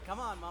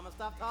Mama,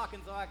 stop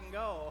talking so I can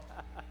go.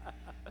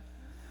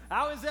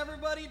 How is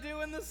everybody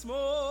doing this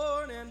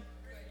morning?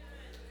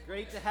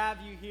 Great to have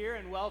you here,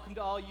 and welcome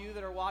to all you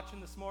that are watching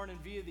this morning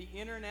via the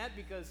internet,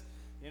 because,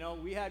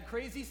 we had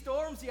crazy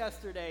storms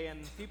yesterday,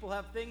 and people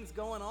have things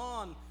going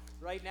on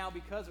right now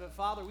because of it.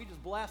 Father, we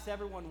just bless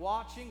everyone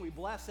watching. We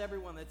bless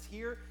everyone that's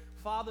here.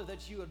 Father,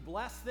 that you would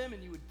bless them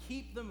and you would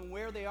keep them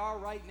where they are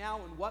right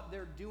now and what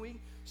they're doing.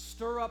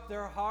 Stir up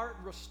their heart,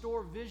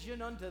 restore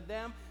vision unto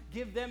them.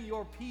 Give them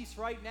your peace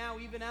right now,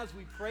 even as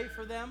we pray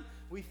for them.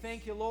 We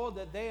thank you, Lord,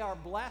 that they are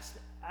blessed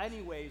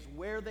anyways,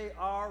 where they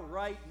are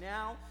right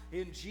now.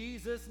 In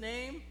Jesus'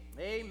 name,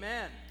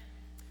 amen.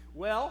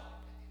 Well,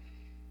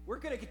 we're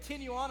going to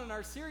continue on in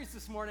our series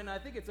this morning. I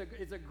think it's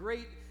a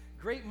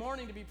great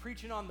morning to be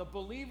preaching on the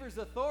believer's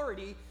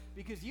authority,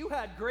 because you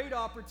had great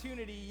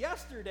opportunity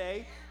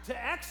yesterday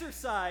to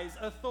exercise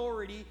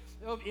authority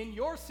in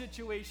your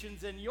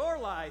situations in your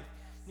life.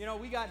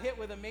 We got hit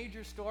with a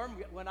major storm.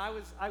 When I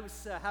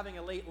was having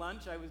a late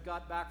lunch,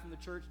 got back from the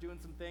church doing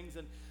some things,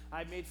 and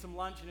I made some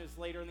lunch, and it's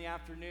later in the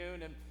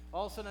afternoon, and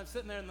all of a sudden I'm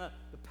sitting there, and the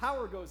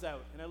power goes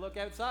out, and I look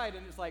outside,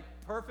 and it's like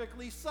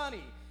perfectly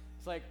sunny.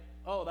 It's like,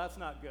 oh, that's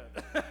not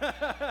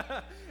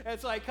good. And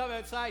so I come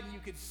outside, and you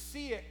could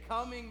see it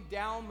coming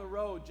down the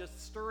road,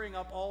 just stirring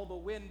up all the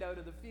wind out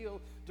of the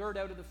field, dirt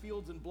out of the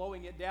fields, and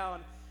blowing it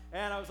down.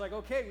 And I was like,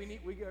 okay,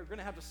 we are going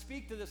to have to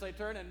speak to this. I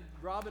turn, and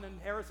Robin and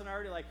Harrison are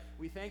already like,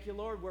 we thank you,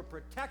 Lord, we're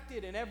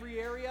protected in every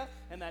area,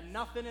 and that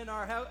nothing in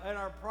our house and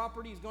our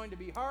property is going to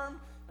be harmed.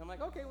 And I'm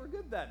like, okay, we're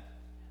good then.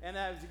 And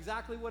that was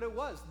exactly what it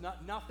was.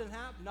 Nothing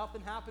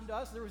happened to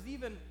us.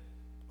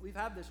 We've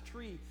had this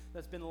tree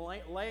that's been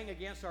laying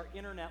against our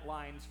internet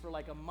lines for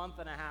like a month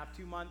and a half,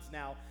 2 months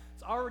now.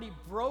 It's already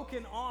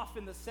broken off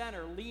in the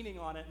center, leaning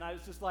on it. And I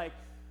was just like,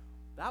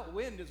 that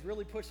wind is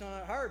really pushing on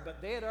it hard.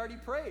 But they had already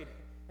prayed.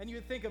 And you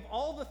would think of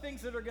all the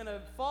things that are going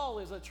to fall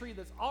is a tree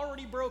that's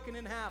already broken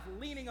in half,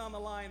 leaning on the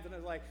lines. And I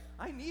was like,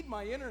 I need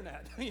my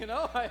internet.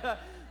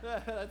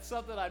 That's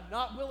something I'm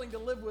not willing to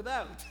live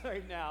without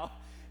right now.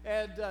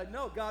 And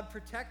no, God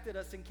protected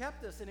us and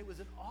kept us. And it was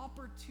an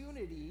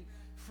opportunity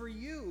for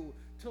you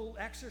to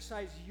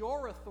exercise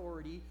your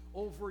authority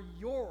over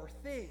your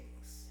things.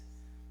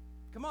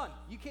 Come on,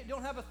 you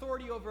don't have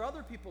authority over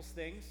other people's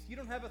things. You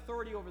don't have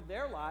authority over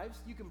their lives.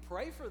 You can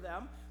pray for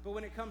them, but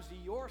when it comes to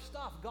your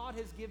stuff, God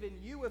has given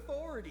you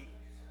authority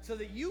so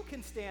that you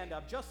can stand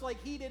up, just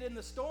like he did in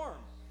the storm.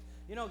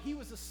 He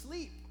was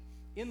asleep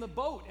in the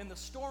boat, and the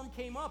storm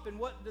came up, and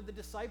what did the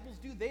disciples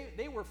do?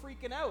 They were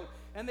freaking out,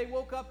 and they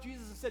woke up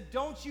Jesus and said,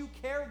 don't you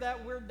care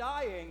that we're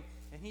dying?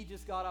 And he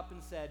just got up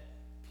and said,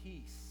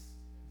 peace,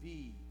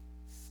 be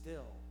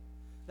still.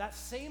 That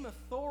same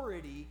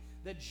authority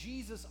that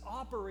Jesus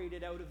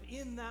operated out of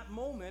in that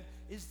moment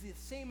is the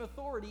same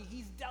authority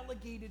he's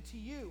delegated to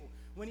you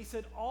when he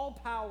said, all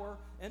power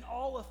and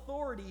all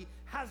authority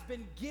has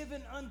been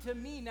given unto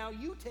me. Now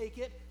you take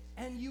it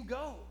and you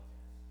go.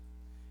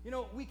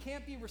 We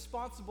can't be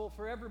responsible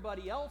for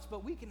everybody else,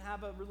 but we can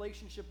have a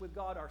relationship with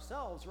God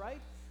ourselves,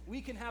 right?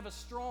 We can have a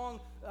strong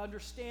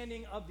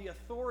understanding of the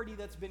authority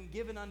that's been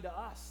given unto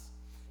us.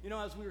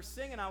 As we were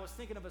singing, I was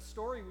thinking of a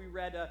story we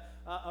read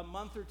a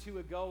month or two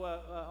ago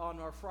on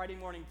our Friday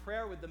morning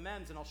prayer with the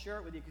men's, and I'll share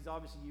it with you because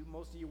obviously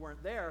most of you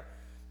weren't there.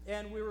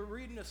 And we were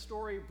reading a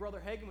story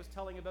Brother Hagen was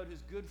telling about his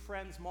good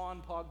friends Ma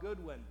and Pa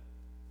Goodwin.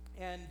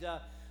 And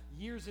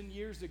years and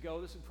years ago,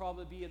 this would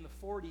probably be in the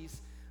 40s,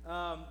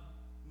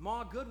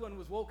 Ma Goodwin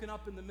was woken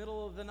up in the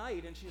middle of the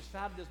night, and she just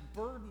had this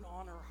burden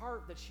on her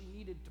heart that she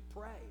needed to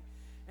pray.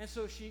 And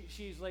so she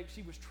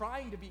was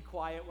trying to be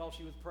quiet while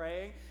she was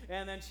praying,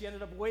 and then she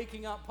ended up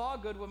waking up Pa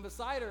Goodwin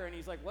beside her, and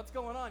he's like, what's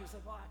going on? He's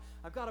like, well,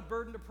 I've got a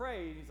burden to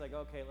pray. And he's like,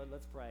 okay,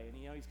 let's pray.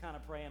 And he's kind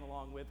of praying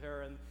along with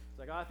her, and he's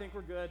like, oh, I think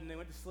we're good. And they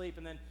went to sleep,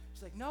 and then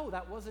she's like, no,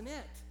 that wasn't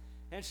it.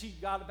 And she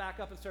got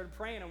back up and started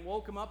praying and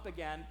woke him up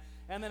again.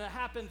 And then it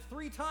happened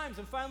 3 times,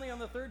 and finally on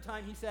the 3rd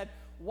time he said,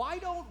 why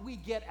don't we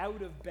get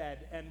out of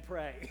bed and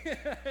pray?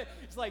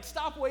 It's like,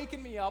 stop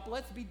waking me up.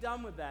 Let's be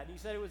done with that. And he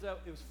said it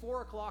was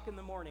 4 o'clock in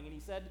the morning, and he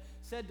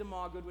said to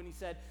Ma Goodwin, he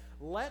said,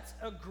 let's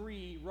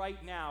agree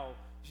right now.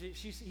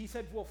 He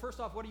said, well, first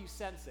off, what are you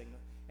sensing?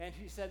 And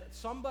he said,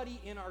 somebody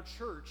in our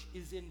church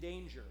is in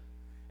danger.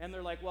 And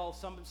they're like, well,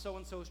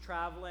 so-and-so's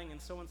traveling,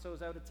 and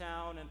so-and-so's out of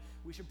town, and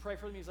we should pray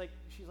for them. She's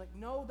like,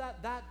 no,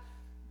 that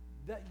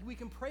we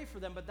can pray for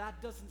them, but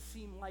that doesn't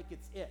seem like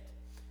it's it.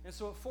 And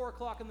so at 4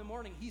 o'clock in the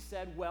morning, he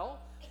said, well,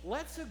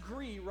 let's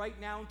agree right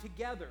now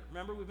together.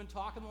 Remember, we've been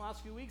talking the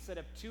last few weeks that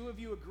if 2 of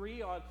you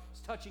agree on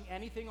touching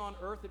anything on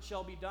earth, it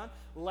shall be done.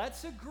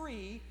 Let's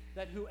agree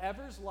that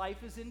whoever's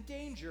life is in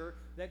danger,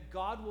 that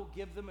God will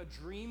give them a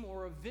dream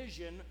or a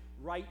vision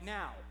right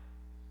now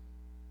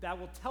that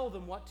will tell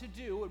them what to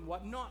do and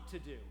what not to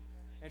do.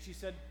 And she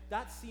said,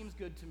 that seems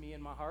good to me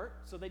in my heart.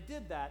 So they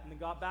did that, and they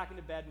got back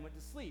into bed and went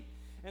to sleep.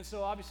 And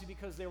so obviously,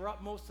 because they were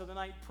up most of the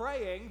night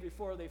praying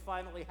before they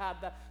finally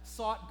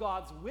sought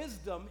God's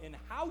wisdom in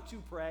how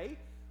to pray,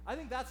 I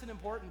think that's an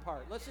important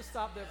part. Let's just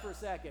stop there for a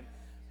second.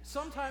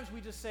 Sometimes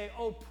we just say,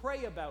 oh,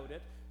 pray about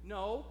it.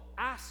 No,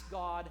 ask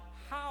God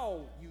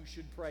how you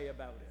should pray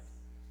about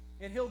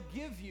it. And he'll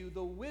give you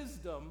the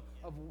wisdom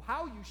of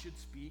how you should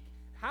speak,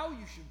 how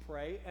you should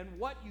pray, and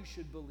what you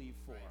should believe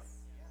for.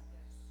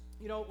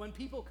 You know, when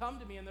people come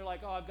to me and they're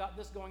like, oh, I've got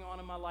this going on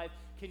in my life,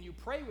 can you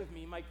pray with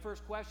me? My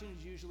first question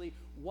is usually,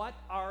 what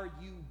are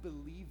you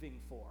believing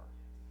for?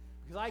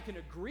 Because I can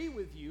agree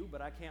with you,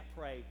 but I can't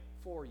pray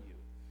for you.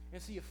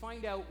 And so you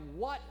find out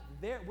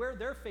where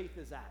their faith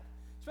is at.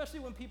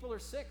 Especially when people are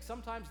sick.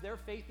 Sometimes their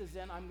faith is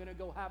in, I'm going to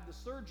go have the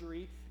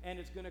surgery and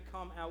it's going to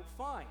come out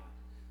fine.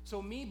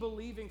 So me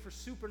believing for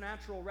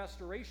supernatural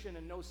restoration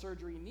and no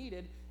surgery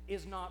needed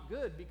is not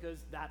good, because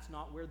that's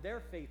not where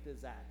their faith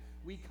is at.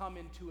 We come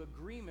into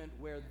agreement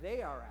where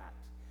they are at.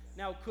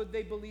 Now, could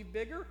they believe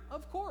bigger?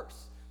 Of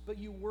course. But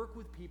you work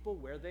with people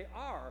where they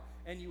are,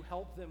 and you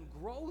help them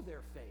grow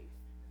their faith.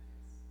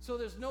 So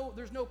there's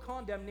no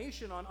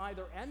condemnation on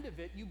either end of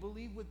it. You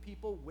believe with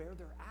people where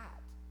they're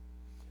at.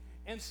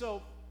 And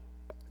so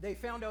they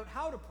found out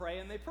how to pray,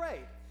 and they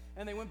prayed.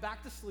 And they went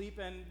back to sleep,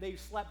 and they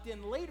slept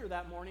in later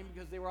that morning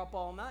because they were up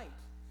all night.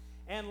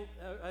 And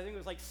I think it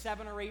was like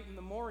 7 or 8 in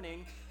the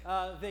morning,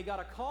 they got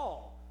a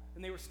call,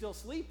 and they were still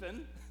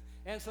sleeping.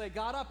 And so they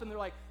got up, and they're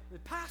like,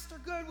 Pastor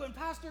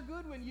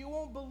Goodwin, you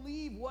won't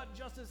believe what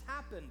just has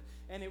happened.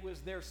 And it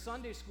was their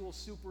Sunday school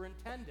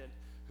superintendent,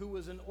 who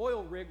was an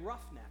oil rig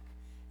roughneck.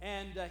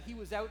 And he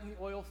was out in the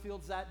oil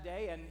fields that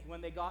day, and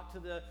when they got to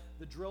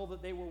the drill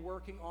that they were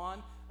working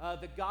on,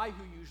 the guy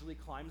who usually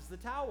climbs the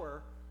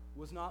tower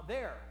was not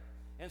there.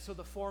 And so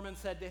the foreman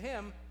said to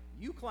him,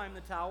 you climb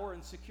the tower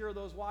and secure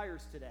those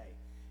wires today.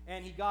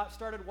 And he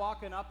started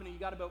walking up, and he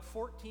got about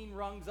 14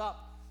 rungs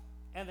up,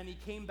 and then he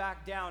came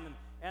back down,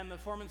 and the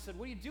foreman said,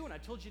 what are you doing? I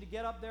told you to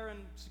get up there and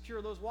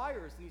secure those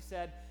wires. And he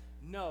said,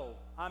 no,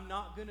 I'm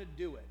not going to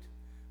do it.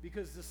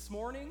 Because this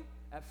morning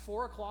at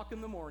 4 o'clock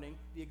in the morning,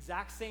 the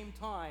exact same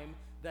time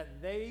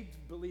that they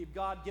believe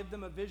God give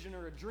them a vision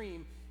or a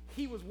dream,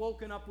 he was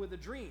woken up with a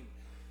dream.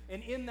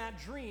 And in that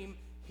dream,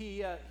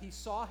 he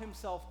saw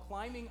himself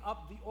climbing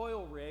up the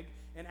oil rig,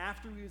 and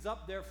after he was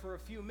up there for a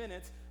few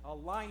minutes, a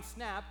line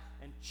snapped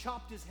and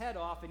chopped his head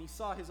off, and he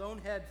saw his own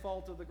head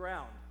fall to the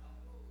ground.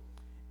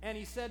 And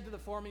he said to the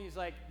foreman, he's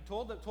like,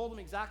 told him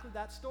exactly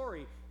that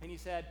story, and he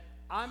said,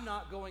 I'm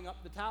not going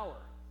up the tower.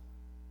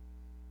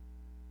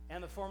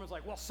 And the foreman's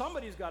like, well,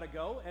 somebody's got to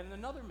go. And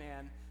another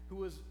man who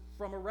was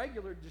from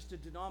just a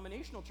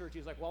denominational church,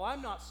 he's like, well,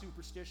 I'm not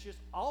superstitious,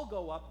 I'll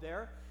go up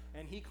there.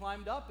 And he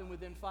climbed up, and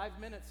within 5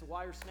 minutes, the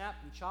wire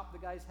snapped and chopped the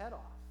guy's head off.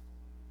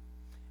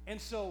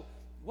 And so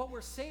what we're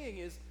saying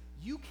is,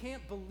 you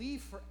can't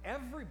believe for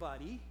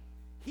everybody.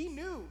 He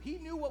knew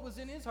what was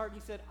in his heart,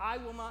 and he said, I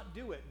will not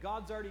do it.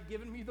 God's already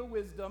given me the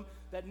wisdom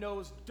that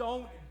knows,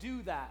 don't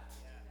do that.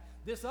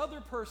 This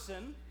other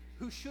person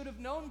who should have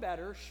known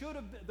better,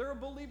 they're a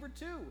believer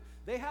too.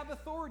 They have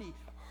authority,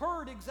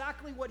 heard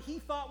exactly what he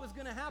thought was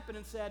going to happen,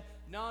 and said,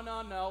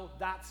 no,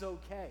 that's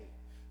okay.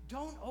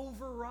 Don't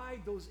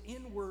override those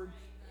inward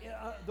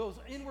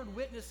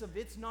witness of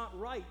it's not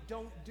right.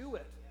 Don't do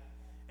it.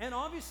 And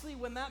obviously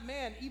when that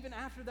man, even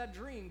after that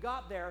dream,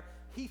 got there,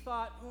 he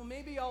thought, well,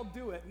 maybe I'll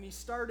do it. And he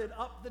started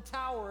up the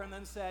tower and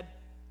then said,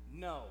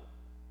 no,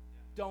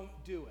 don't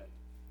do it,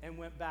 and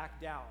went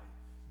back down.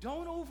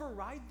 Don't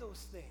override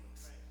those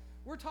things.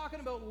 We're talking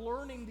about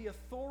learning the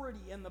authority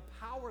and the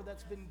power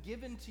that's been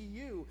given to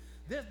you.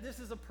 This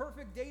is a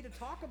perfect day to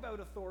talk about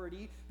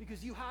authority,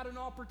 because you had an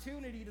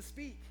opportunity to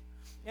speak.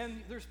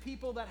 And there's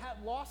people that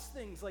had lost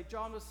things, like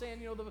John was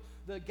saying,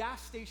 the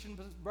gas station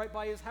right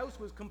by his house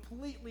was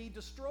completely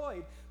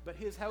destroyed, but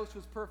his house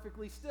was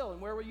perfectly still. And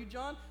where were you,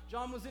 John?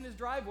 John was in his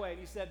driveway, and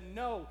he said,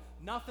 no,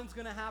 nothing's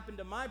going to happen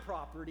to my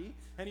property.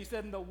 And he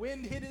said, and the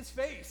wind hit his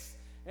face.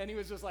 And he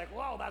was just like,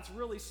 wow, that's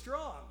really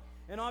strong.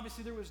 And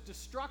obviously there was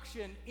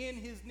destruction in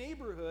his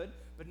neighborhood,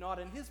 but not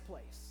in his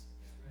place.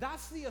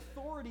 That's the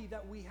authority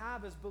that we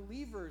have as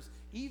believers,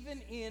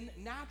 even in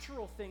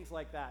natural things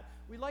like that.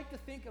 We like to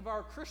think of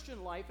our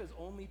Christian life as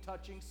only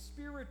touching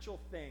spiritual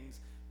things.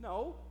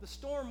 No, the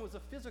storm was a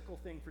physical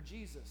thing for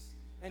Jesus,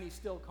 and he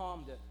still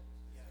calmed it.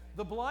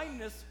 The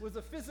blindness was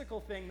a physical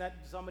thing that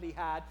somebody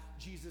had.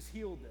 Jesus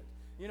healed it.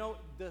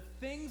 The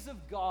things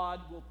of God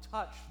will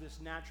touch this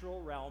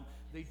natural realm.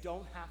 They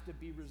don't have to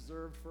be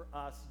reserved for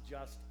us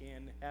just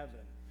in heaven.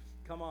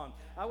 Come on.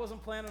 I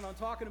wasn't planning on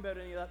talking about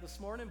any of that this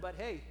morning, but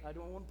hey, I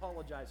don't want to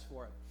apologize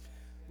for it.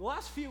 The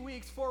last few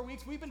weeks, 4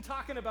 weeks, we've been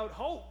talking about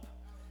hope.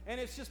 And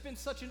it's just been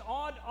such an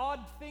odd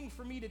thing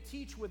for me to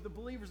teach with the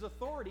believer's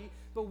authority,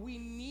 but we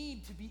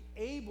need to be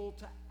able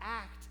to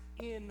act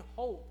in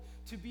hope,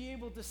 to be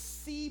able to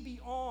see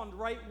beyond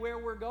right where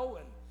we're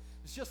going.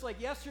 It's just like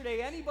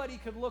yesterday, anybody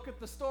could look at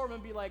the storm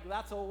and be like,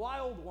 that's a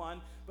wild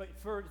one, but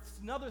it's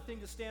another thing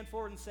to stand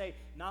forward and say,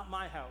 not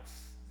my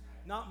house,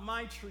 not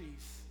my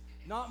trees,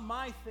 not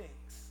my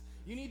things.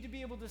 You need to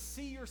be able to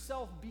see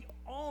yourself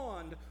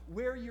beyond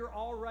where you're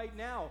all right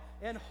now.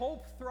 And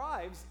hope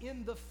thrives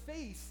in the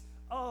face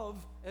of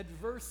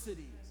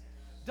adversity.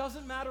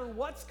 Doesn't matter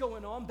what's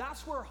going on,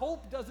 that's where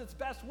hope does its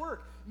best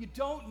work. You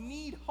don't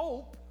need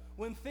hope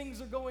when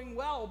things are going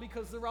well,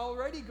 because they're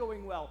already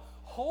going well.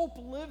 Hope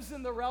lives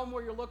in the realm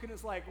where you're looking,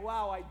 it's like,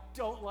 wow, I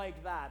don't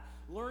like that.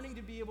 Learning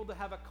to be able to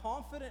have a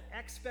confident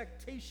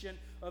expectation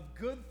of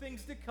good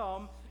things to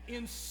come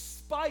in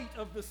spite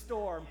of the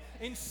storm,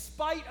 in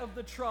spite of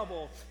the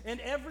trouble. And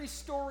every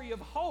story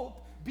of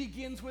hope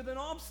begins with an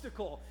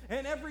obstacle.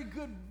 And every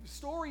good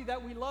story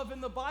that we love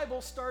in the Bible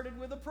started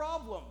with a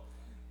problem.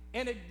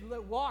 And it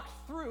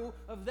walked through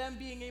of them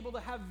being able to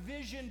have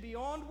vision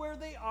beyond where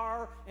they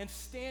are and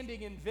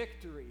standing in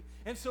victory.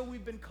 And so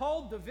we've been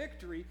called to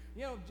victory.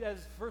 You know,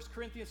 as 1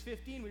 Corinthians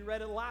 15, we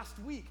read it last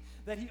week,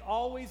 that he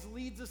always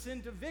leads us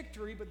into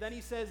victory. But then he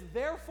says,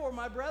 therefore,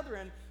 my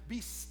brethren, be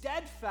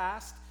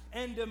steadfast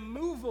and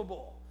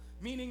immovable.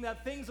 Meaning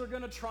that things are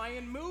going to try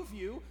and move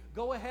you.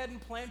 Go ahead and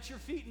plant your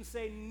feet and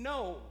say,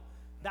 no,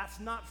 that's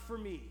not for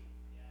me.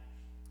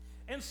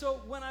 And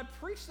so when I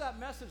preached that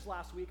message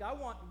last week, I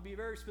want to be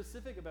very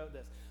specific about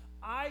this.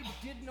 I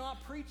did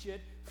not preach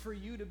it for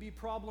you to be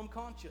problem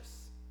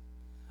conscious.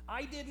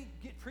 I didn't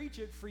preach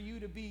it for you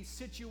to be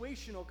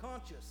situational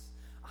conscious.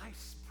 I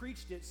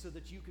preached it so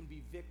that you can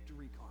be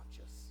victory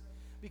conscious.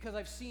 Because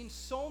I've seen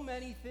so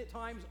many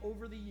times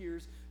over the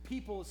years,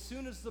 people, as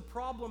soon as the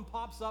problem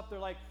pops up, they're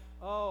like,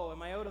 oh,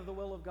 am I out of the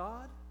will of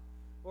God?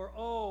 Or,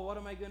 oh, what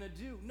am I going to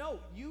do? No,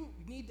 you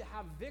need to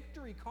have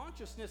victory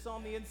consciousness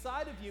on the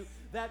inside of you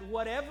that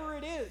whatever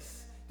it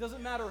is,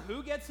 doesn't matter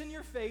who gets in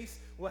your face,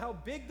 or how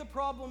big the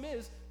problem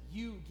is,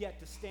 you get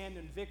to stand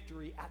in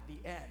victory at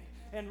the end.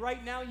 And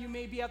right now you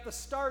may be at the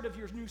start of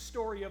your new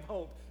story of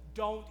hope.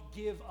 Don't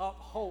give up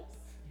hope.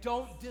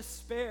 Don't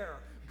despair.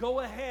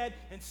 Go ahead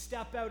and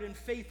step out in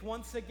faith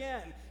once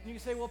again. And you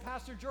say, well,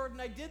 Pastor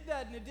Jordan, I did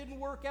that and it didn't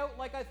work out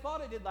like I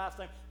thought it did last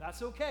time.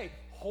 That's okay.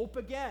 Hope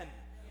again.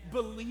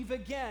 Believe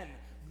again.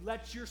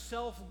 Let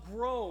yourself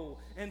grow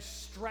and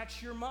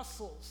stretch your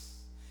muscles.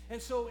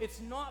 And so it's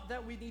not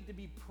that we need to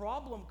be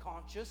problem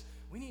conscious.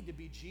 We need to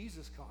be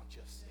Jesus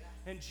conscious.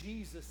 And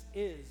Jesus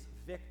is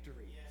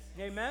victory.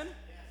 Amen?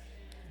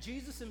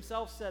 Jesus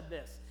himself said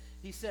this.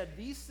 He said,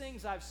 these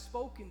things I've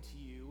spoken to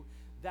you,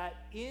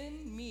 that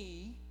in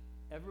me,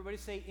 everybody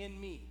say in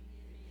me.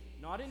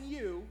 Not in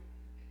you,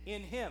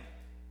 in him.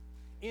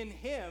 In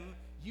him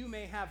you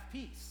may have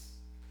peace.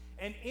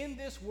 And in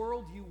this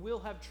world, you will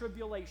have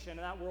tribulation. And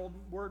that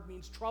word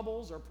means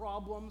troubles or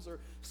problems or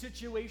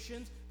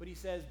situations. But he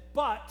says,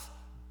 but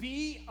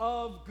be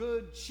of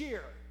good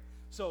cheer.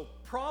 So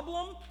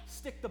problem,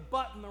 stick the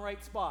but in the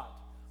right spot.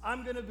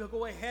 I'm going to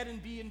go ahead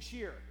and be in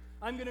cheer.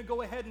 I'm going to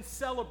go ahead and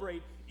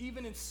celebrate,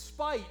 even in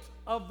spite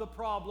of the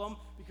problem,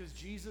 because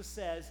Jesus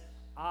says,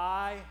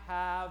 I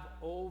have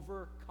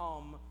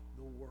overcome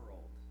the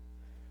world.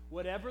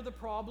 Whatever the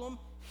problem,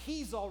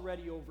 he's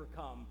already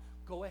overcome.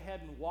 Go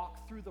ahead and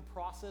walk through the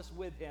process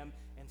with him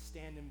and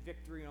stand in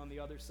victory on the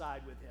other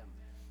side with him.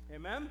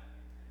 Amen?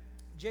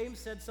 James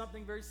said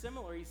something very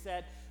similar. He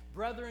said,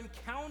 brethren,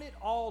 count it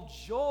all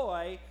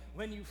joy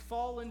when you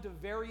fall into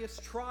various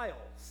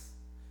trials.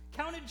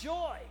 Count it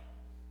joy.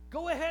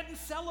 Go ahead and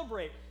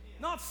celebrate.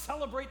 Not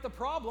celebrate the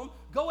problem.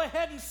 Go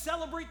ahead and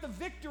celebrate the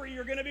victory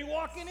you're going to be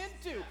walking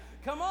into.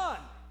 Come on.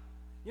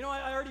 You know,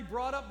 I already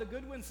brought up the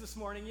Goodwins this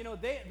morning. You know,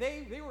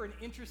 they were an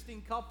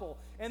interesting couple.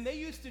 And they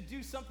used to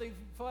do something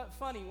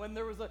funny. When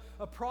there was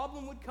a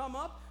problem would come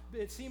up,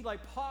 it seemed like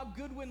Pa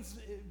Goodwin's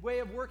way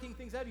of working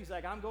things out. He's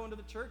like, I'm going to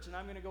the church and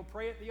I'm going to go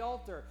pray at the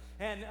altar.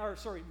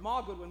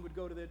 Ma Goodwin would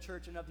go to the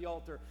church and at the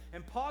altar.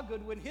 And Pa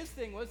Goodwin, his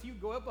thing was he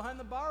would go out behind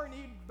the barn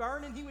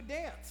and he would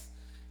dance.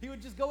 He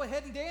would just go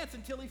ahead and dance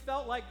until he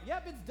felt like,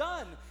 yep, it's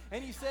done.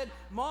 And he said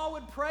Ma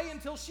would pray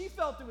until she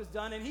felt it was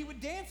done, and he would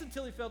dance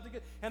until he felt it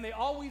good. And they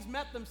always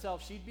met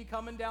themselves. She'd be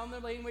coming down the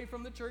laneway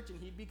from the church,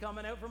 and he'd be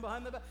coming out from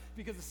behind the back,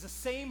 because it's the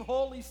same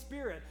Holy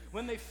Spirit.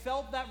 When they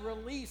felt that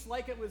release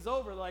like it was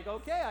over, like,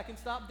 okay, I can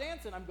stop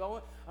dancing. I'm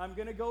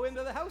going to go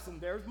into the house, and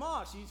there's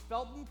Ma. She's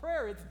felt in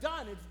prayer. It's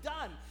done. It's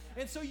done.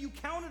 And so you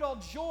count it all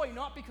joy,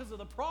 not because of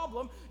the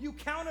problem. You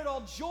count it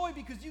all joy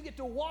because you get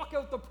to walk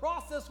out the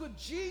process with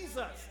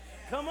Jesus.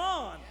 Come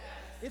on.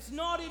 It's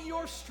not in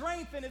your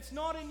strength and it's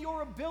not in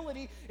your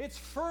ability. It's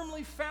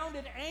firmly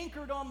founded,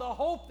 anchored on the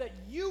hope that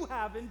you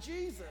have in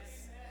Jesus.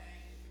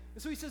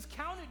 And so he says,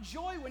 count it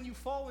joy when you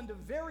fall into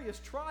various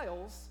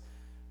trials,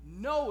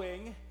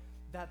 knowing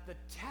that the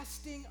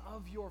testing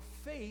of your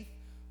faith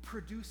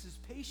produces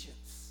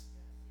patience.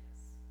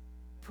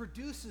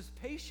 Produces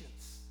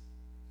patience.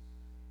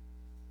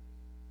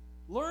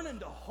 Learning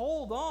to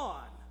hold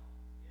on.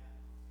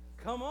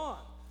 Come on.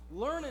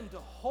 Learning to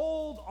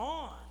hold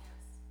on.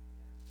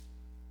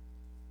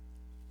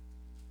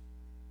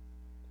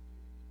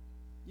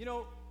 You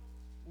know,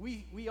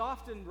 we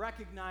often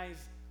recognize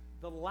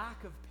the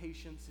lack of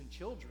patience in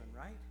children,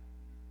 right?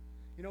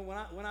 You know,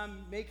 when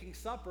I'm making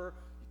supper,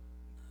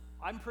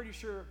 I'm pretty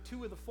sure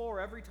 2 of the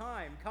 4 every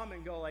time come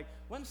and go like,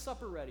 when's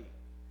supper ready?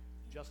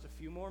 Just a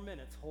few more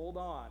minutes, hold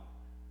on.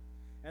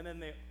 And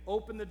then they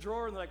open the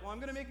drawer and they're like, well, I'm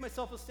going to make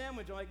myself a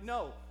sandwich. I'm like,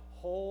 no,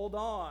 hold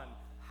on.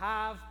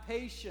 Have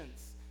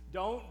patience.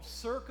 Don't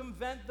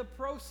circumvent the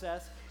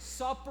process.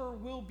 Supper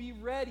will be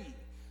ready.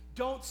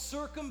 Don't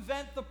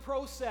circumvent the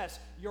process.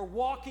 You're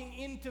walking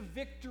into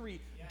victory.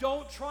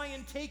 Don't try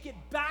and take it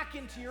back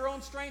into your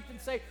own strength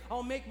and say,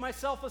 I'll make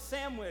myself a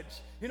sandwich.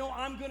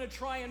 I'm going to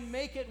try and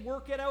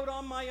work it out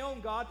on my own,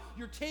 God.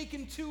 You're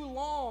taking too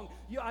long.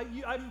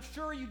 I'm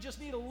sure you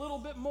just need a little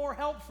bit more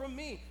help from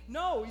me.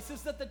 No, he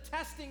says that the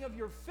testing of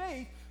your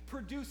faith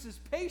produces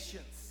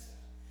patience.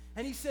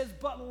 And he says,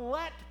 but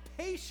let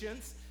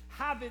patience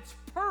have its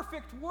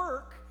perfect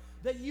work,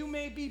 that you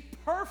may be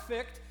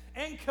perfect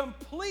and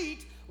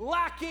complete,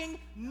 lacking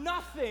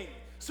nothing.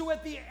 So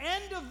at the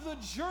end of the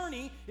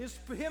journey is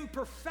him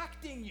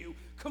perfecting you,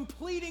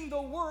 completing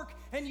the work,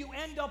 and you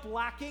end up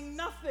lacking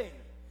nothing.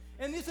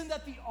 And isn't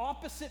that the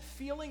opposite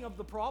feeling of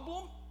the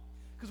problem?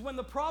 Because when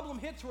the problem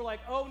hits, we're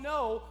like, oh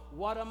no,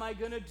 what am I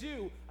going to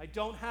do? I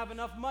don't have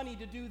enough money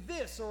to do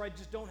this, or I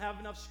just don't have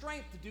enough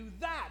strength to do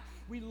that.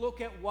 We look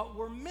at what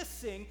we're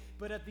missing,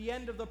 but at the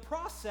end of the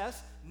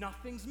process,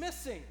 nothing's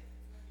missing.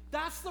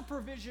 That's the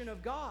provision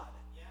of God.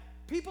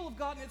 People have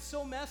gotten it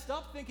so messed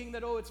up thinking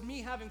that, it's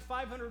me having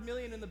 $500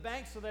 million in the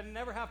bank so that I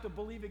never have to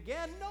believe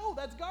again. No,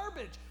 that's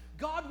garbage.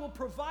 God will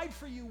provide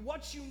for you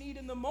what you need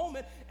in the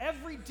moment.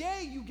 Every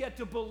day you get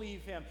to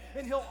believe him.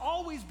 And he'll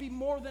always be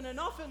more than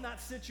enough in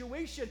that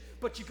situation.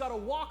 But you got to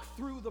walk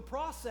through the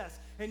process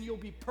and you'll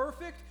be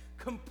perfect,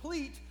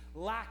 complete,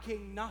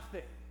 lacking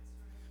nothing.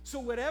 So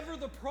whatever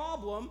the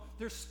problem,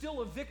 there's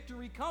still a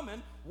victory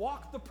coming.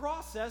 Walk the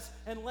process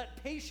and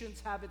let patience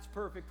have its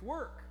perfect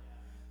work.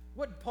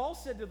 What Paul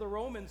said to the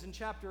Romans in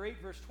chapter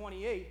 8, verse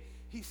 28,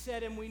 he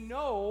said, and we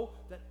know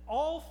that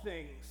all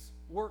things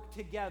work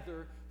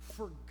together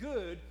for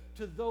good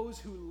to those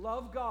who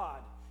love God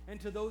and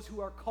to those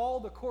who are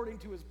called according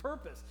to his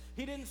purpose.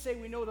 He didn't say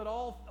we know that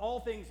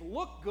all things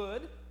look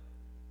good.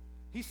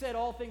 He said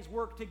all things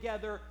work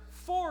together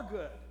for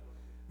good,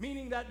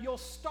 meaning that you'll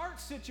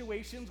start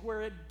situations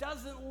where it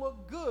doesn't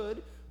look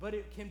good, but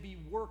it can be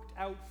worked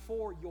out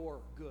for your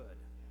good.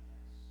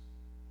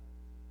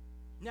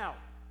 Now,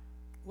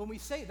 when we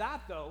say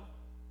that, though,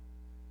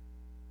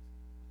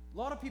 a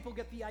lot of people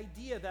get the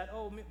idea that,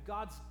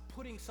 God's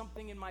putting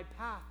something in my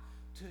path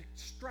to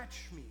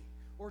stretch me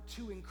or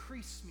to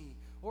increase me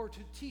or to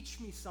teach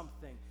me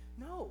something.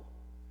 No,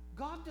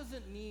 God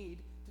doesn't need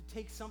to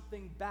take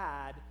something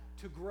bad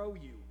to grow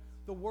you.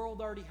 The world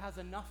already has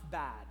enough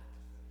bad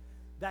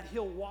that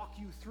he'll walk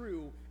you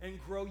through and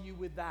grow you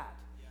with that.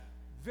 Yeah.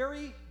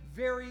 Very,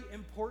 very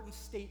important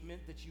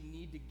statement that you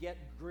need to get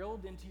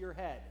drilled into your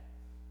head.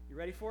 You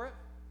ready for it?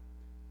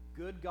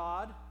 Good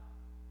God,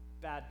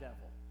 bad devil.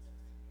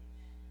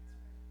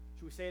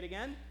 Should we say it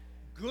again?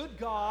 Good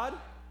God,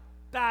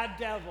 bad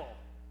devil.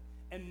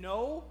 And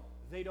no,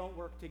 they don't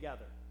work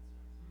together.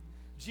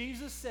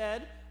 Jesus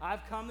said,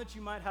 I've come that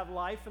you might have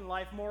life and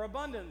life more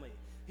abundantly.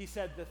 He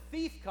said, the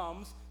thief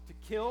comes to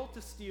kill,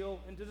 to steal,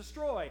 and to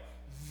destroy.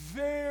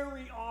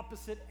 Very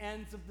opposite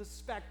ends of the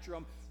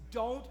spectrum.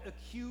 Don't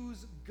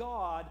accuse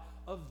God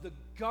of the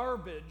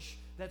garbage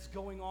that's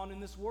going on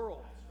in this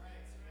world.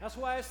 That's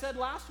why I said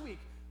last week,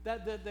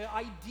 that the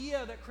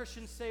idea that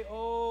Christians say,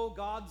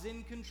 God's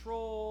in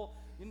control.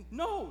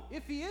 No,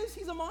 if he is,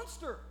 he's a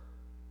monster.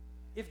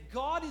 If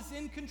God is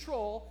in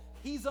control,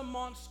 he's a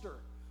monster.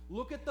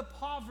 Look at the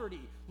poverty.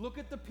 Look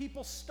at the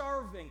people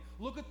starving.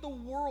 Look at the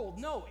world.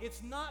 No,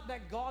 it's not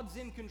that God's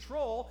in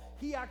control.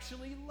 He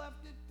actually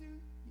left it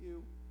to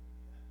you,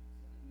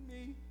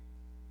 me.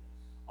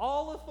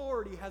 All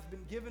authority has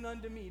been given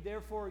unto me,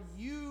 therefore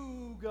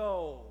you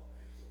go.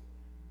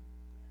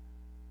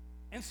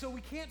 And so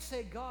we can't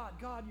say, God,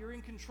 you're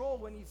in control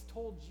when he's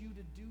told you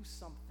to do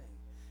something.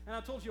 And I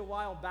told you a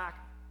while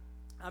back,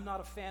 I'm not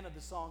a fan of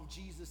the song,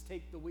 Jesus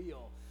Take the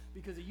Wheel.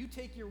 Because if you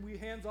take your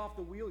hands off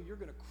the wheel, you're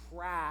going to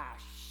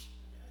crash.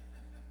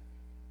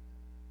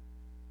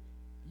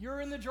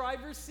 You're in the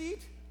driver's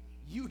seat,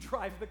 you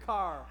drive the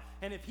car.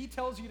 And if he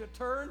tells you to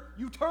turn,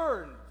 you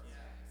turn.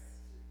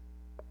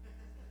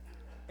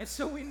 And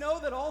so we know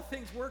that all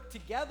things work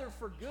together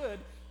for good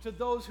to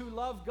those who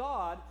love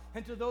God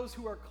and to those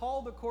who are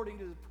called according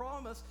to his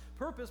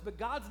purpose, but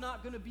God's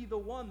not going to be the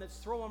one that's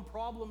throwing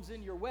problems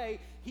in your way.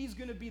 He's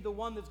going to be the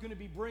one that's going to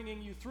be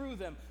bringing you through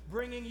them,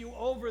 bringing you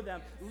over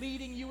them,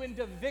 leading you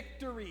into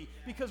victory.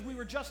 Because we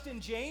were just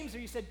in James,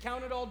 where he said,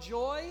 count it all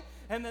joy,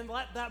 and then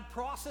let that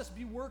process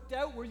be worked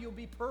out where you'll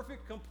be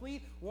perfect,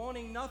 complete,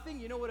 wanting nothing.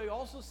 You know what he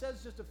also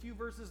says just a few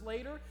verses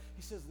later?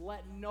 He says,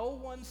 let no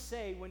one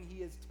say when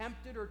he is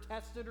tempted or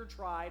tested or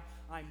tried,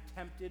 I'm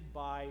tempted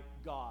by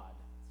God.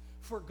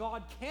 For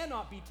God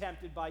cannot be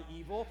tempted by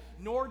evil,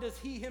 nor does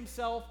he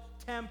himself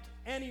tempt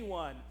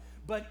anyone.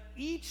 But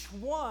each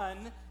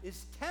one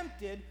is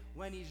tempted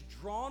when he's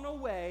drawn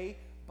away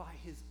by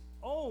his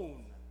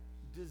own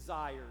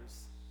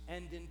desires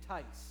and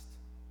enticed.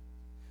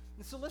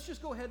 And so let's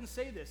just go ahead and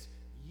say this.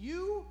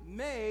 You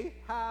may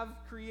have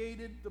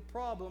created the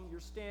problem you're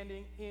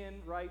standing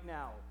in right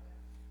now,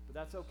 but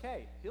that's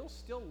okay. He'll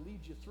still lead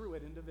you through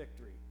it into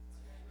victory.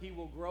 He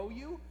will grow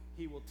you.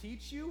 He will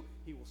teach you,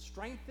 he will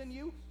strengthen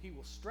you, he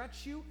will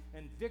stretch you,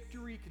 and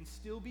victory can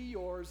still be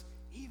yours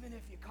even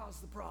if you cause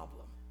the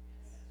problem.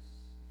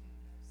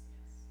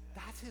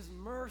 That's his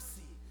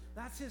mercy.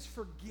 That's his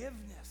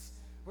forgiveness.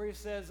 Where he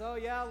says, oh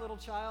yeah, little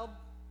child,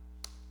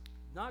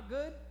 Not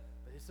good,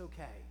 but it's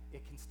okay.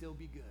 It can still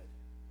be good.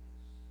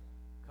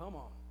 Come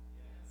on.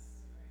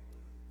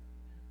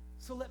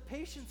 So let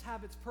patience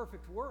have its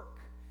perfect work,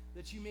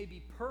 that you may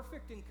be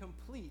perfect and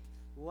complete,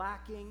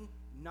 lacking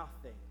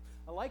nothing.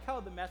 I like how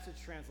the Message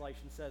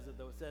translation says it,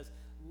 though. It says,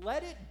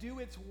 let it do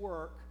its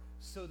work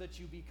so that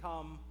you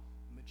become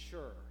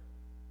mature,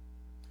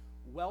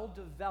 well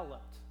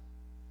developed,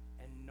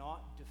 and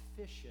not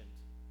deficient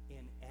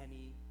in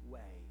any way.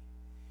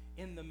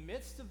 In the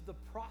midst of the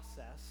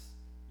process,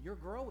 you're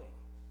growing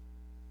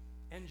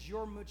and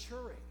you're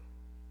maturing.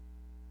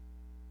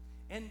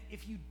 And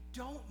if you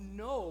don't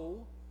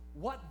know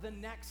what the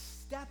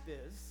next step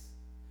is,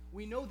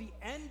 we know the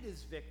end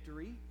is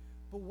victory,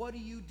 but what do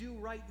you do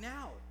right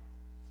now?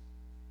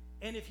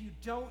 And if you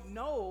don't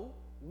know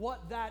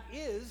what that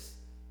is,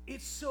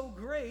 it's so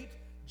great,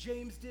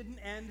 James didn't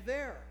end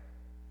there.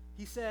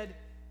 He said,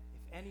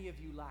 if any of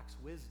you lacks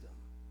wisdom,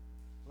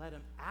 let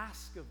him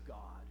ask of God,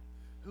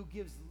 who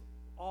gives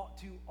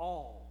to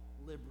all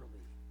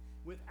liberally,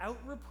 without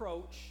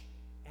reproach,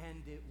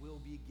 and it will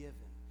be given.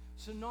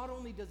 So not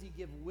only does he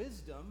give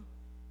wisdom,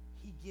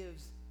 he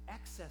gives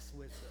excess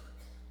wisdom,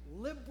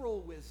 liberal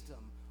wisdom,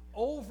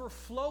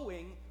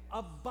 overflowing,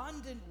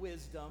 abundant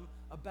wisdom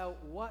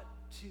about what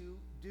to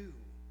do.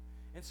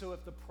 And so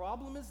if the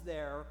problem is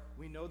there,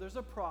 we know there's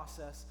a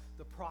process.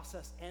 The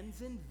process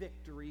ends in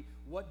victory.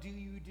 What do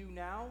you do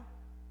now?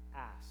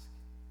 Ask.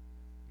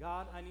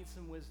 God, I need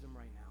some wisdom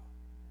right now.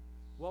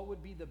 What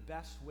would be the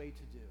best way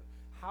to do?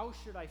 How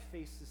should I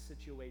face this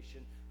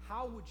situation?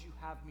 How would you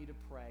have me to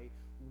pray?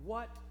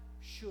 What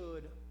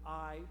should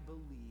I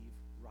believe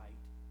right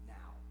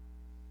now?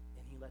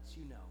 And he lets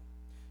you know.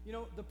 You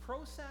know, the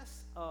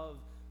process of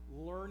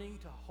learning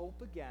to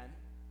hope again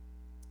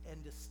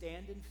and to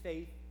stand in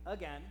faith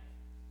again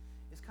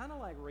is kind of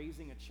like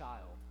raising a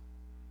child.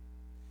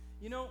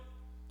 You know,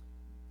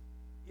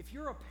 if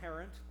you're a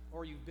parent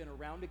or you've been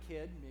around a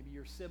kid, maybe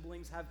your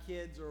siblings have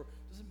kids, or it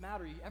doesn't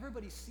matter,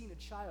 everybody's seen a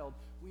child,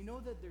 we know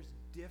that there's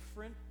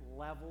different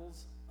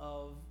levels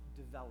of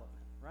development,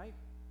 right?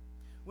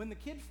 When the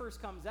kid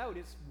first comes out,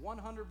 it's 100%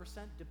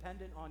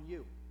 dependent on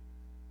you.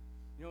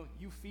 You know,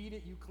 you feed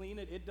it, you clean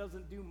it, it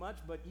doesn't do much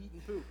but eat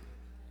and poop.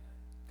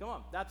 Come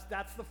on,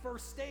 that's the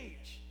first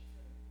stage.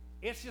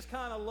 It's just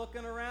kind of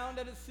looking around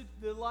at its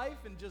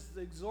life and just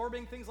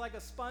absorbing things like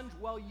a sponge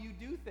while you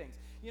do things.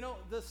 You know,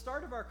 the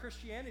start of our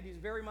Christianity is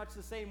very much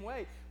the same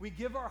way. We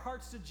give our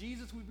hearts to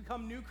Jesus, we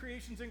become new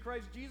creations in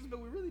Christ Jesus,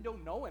 but we really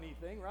don't know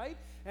anything, right?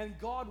 And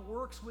God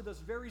works with us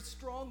very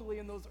strongly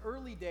in those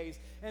early days,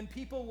 and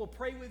people will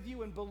pray with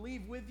you and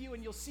believe with you,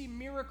 and you'll see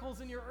miracles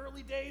in your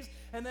early days,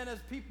 and then as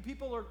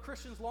people are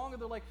Christians longer,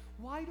 they're like,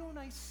 why don't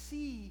I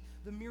see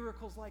the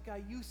miracles like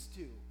I used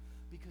to?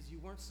 Because you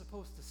weren't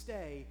supposed to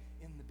stay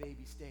in the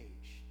baby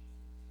stage.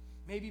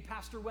 Maybe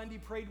Pastor Wendy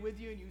prayed with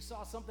you and you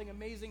saw something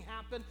amazing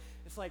happen.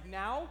 It's like,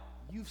 now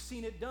you've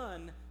seen it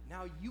done,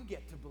 now you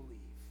get to believe.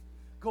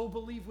 Go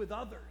believe with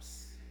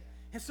others.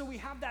 And so we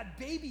have that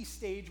baby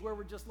stage where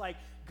we're just like,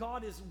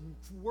 God is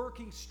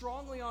working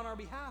strongly on our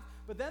behalf,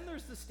 but then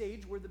there's the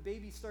stage where the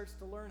baby starts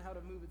to learn how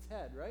to move its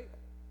head, right?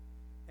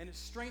 And it's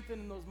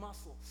strengthening those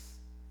muscles.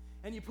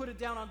 And you put it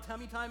down on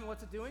tummy time, and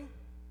what's it doing?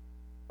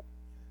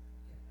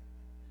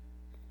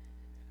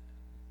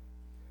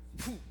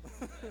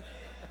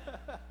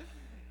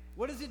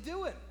 What is it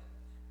doing?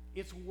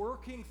 It's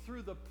working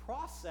through the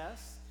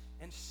process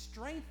and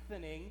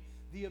strengthening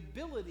the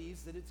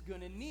abilities that it's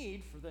going to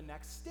need for the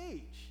next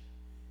stage.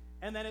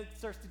 And then it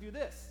starts to do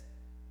this.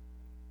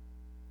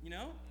 You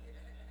know?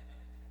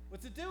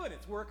 What's it doing?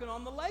 It's working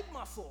on the leg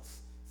muscles.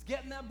 It's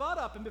getting that butt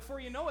up, and before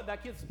you know it,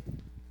 that kid's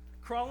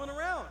crawling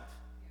around.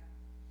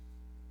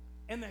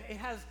 And it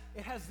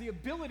has the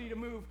ability to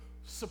move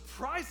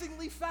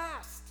surprisingly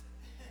fast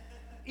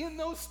in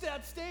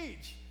that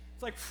stage.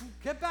 It's like,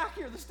 get back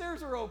here, the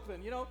stairs are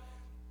open, you know.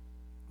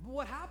 But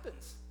what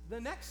happens? The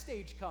next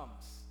stage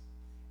comes.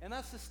 And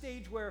that's the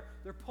stage where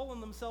they're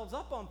pulling themselves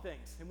up on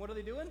things. And what are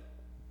they doing?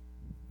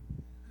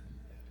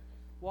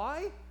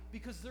 Why?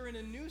 Because they're in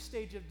a new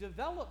stage of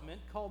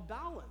development called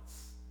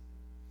balance.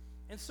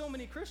 And so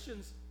many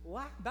Christians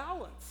lack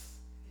balance.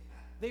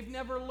 They've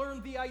never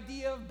learned the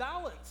idea of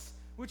balance,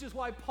 which is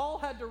why Paul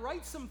had to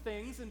write some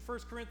things in 1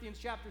 Corinthians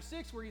chapter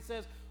 6 where he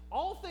says,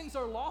 all things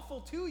are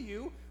lawful to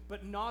you,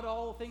 but not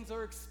all things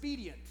are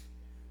expedient.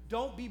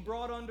 Don't be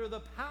brought under the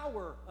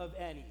power of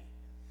any.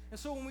 And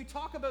so when we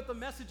talk about the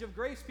message of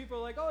grace, people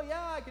are like, oh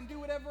yeah, I can do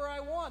whatever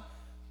I want.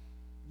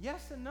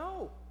 Yes and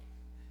no.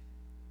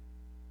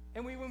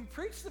 And when we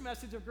preach the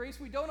message of grace,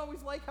 we don't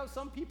always like how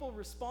some people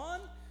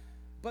respond,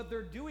 but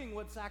they're doing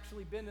what's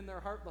actually been in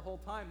their heart the whole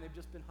time. They've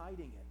just been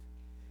hiding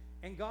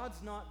it. And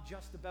God's not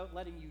just about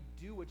letting you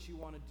do what you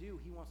want to do.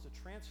 He wants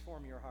to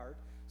transform your heart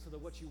so that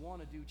what you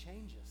want to do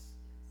changes.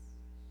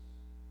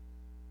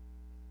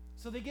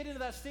 So they get into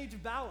that stage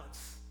of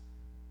balance.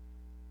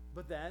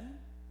 But then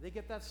they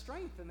get that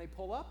strength and they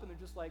pull up and they're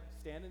just like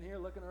standing here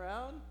looking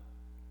around.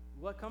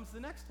 What comes to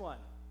the next one?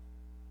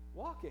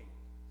 Walking.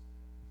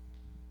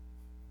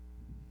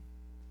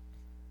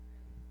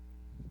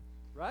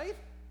 Right?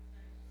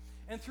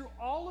 And through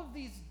all of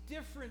these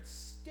different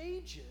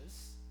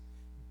stages,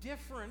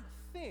 different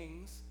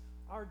things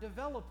are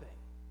developing.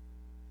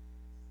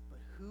 But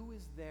who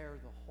is there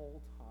the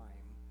whole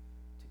time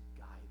to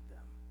guide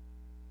them?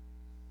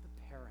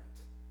 The parent.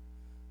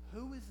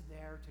 Who is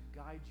there to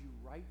guide you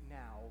right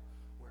now,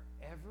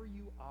 wherever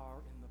you are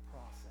in the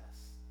process?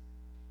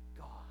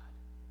 God,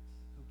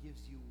 who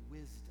gives you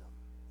wisdom.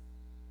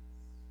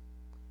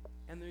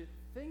 And the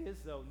thing is,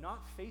 though,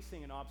 not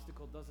facing an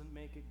obstacle doesn't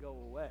make it go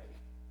away.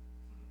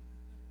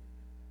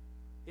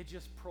 It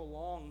just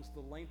prolongs the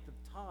length of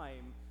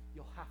time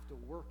you'll have to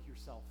work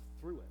yourself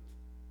through it.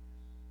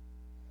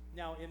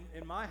 Now,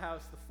 in my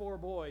house, the 4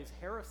 boys,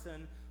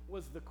 Harrison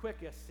was the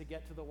quickest to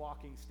get to the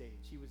walking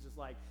stage. He was just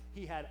like,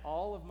 he had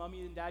all of Mommy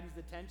and Daddy's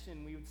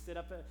attention. We would sit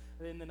up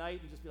in the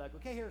night and just be like,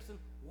 okay, Harrison,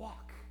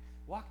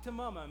 walk to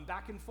Mama, and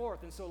back and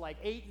forth. And so like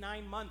 8,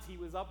 9 months, he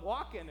was up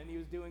walking, and he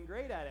was doing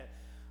great at it.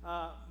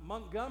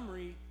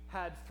 Montgomery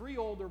had 3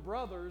 older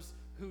brothers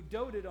who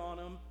doted on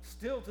him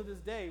still to this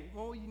day.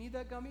 Oh, you need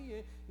that gummy?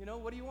 You know,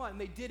 what do you want?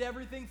 And they did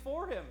everything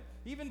for him.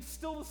 Even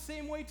still the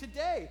same way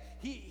today.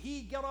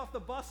 He got off the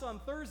bus on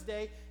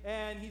Thursday,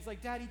 and he's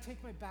like, Daddy,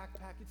 take my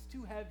backpack. It's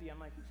too heavy. I'm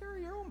like,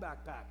 carry your own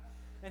backpack.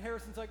 And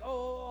Harrison's like,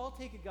 oh, I'll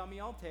take it,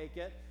 Gummy. I'll take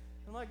it.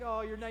 I'm like,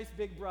 oh, you're a nice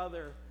big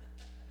brother.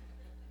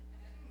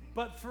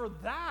 But for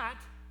that,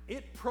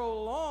 it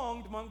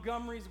prolonged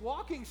Montgomery's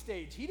walking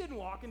stage. He didn't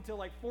walk until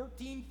like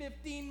 14,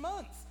 15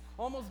 months.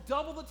 Almost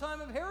double the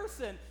time of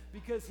Harrison,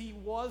 because he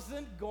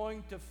wasn't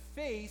going to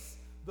face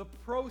the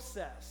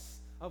process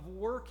of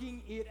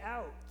working it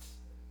out.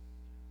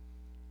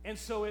 And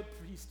so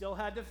he still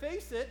had to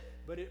face it,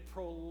 but it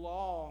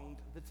prolonged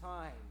the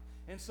time.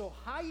 And so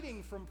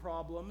hiding from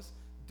problems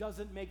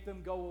doesn't make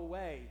them go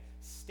away.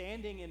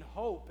 Standing in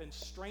hope and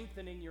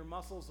strengthening your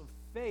muscles of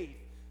faith,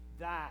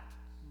 that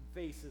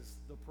faces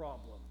the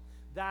problem.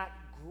 That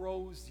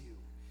grows you.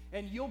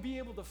 And you'll be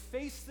able to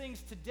face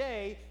things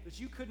today that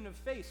you couldn't have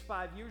faced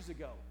 5 years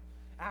ago.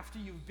 After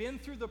you've been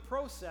through the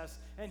process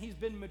and he's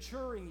been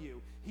maturing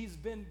you, he's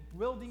been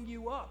building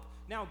you up.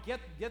 Now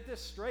get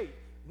this straight.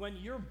 When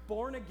you're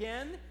born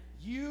again,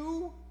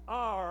 you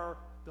are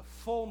the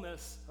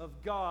fullness of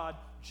God,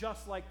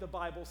 just like the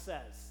Bible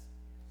says.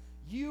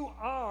 You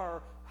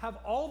have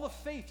all the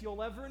faith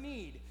you'll ever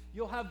need.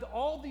 You'll have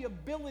all the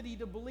ability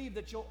to believe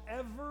that you'll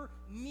ever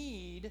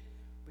need,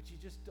 but you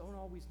just don't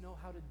always know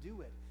how to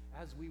do it.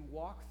 As we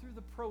walk through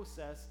the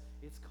process,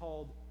 it's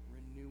called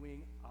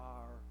renewing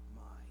our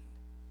mind.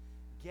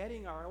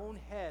 Getting our own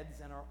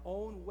heads and our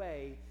own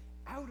way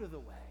out of the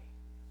way.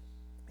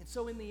 And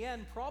so in the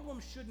end,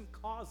 problems shouldn't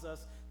cause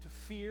us to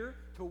fear,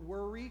 to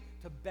worry,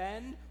 to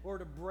bend, or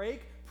to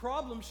break.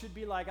 Problems should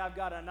be like, I've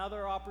got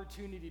another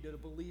opportunity to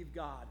believe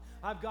God.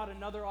 I've got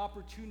another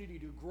opportunity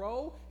to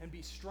grow and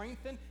be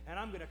strengthened, and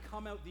I'm going to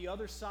come out the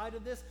other side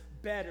of this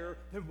better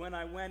than when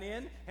I went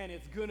in, and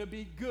it's going to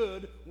be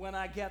good when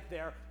I get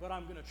there, but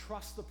I'm going to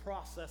trust the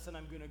process, and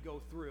I'm going to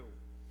go through.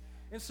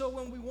 And so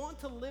when we want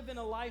to live in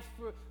a life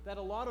that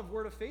a lot of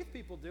Word of Faith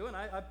people do, and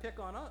I pick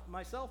on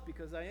myself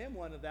because I am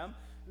one of them,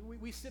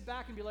 we sit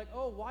back and be like,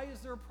 oh, why is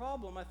there a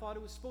problem? I thought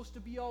it was supposed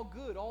to be all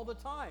good all the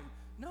time.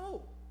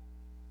 No,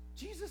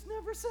 Jesus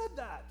never said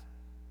that.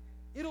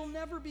 It'll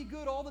never be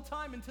good all the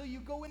time until you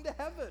go into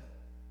heaven.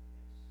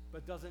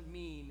 But doesn't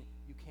mean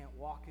you can't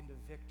walk into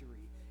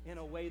victory in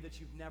a way that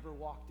you've never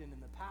walked in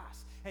the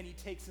past. And he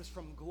takes us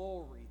from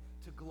glory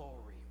to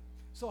glory.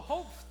 So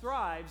hope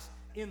thrives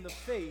in the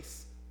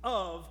face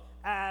of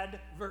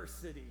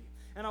adversity.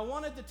 And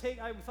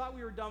I thought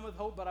we were done with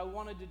hope, but I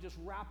wanted to just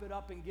wrap it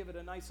up and give it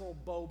a nice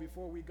old bow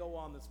before we go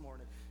on this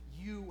morning.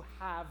 You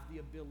have the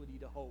ability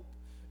to hope.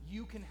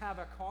 You can have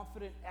a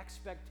confident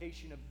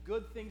expectation of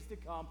good things to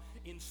come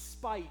in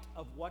spite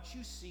of what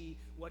you see,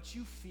 what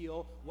you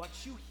feel,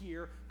 what you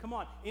hear. Come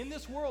on, in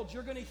this world,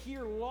 you're going to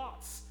hear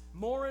lots,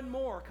 more and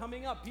more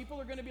coming up. People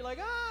are going to be like,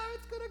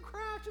 it's going to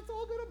crash, it's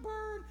all going to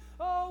burn.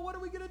 Oh, what are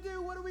we going to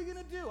do? What are we going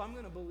to do? I'm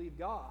going to believe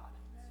God.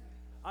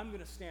 I'm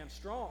going to stand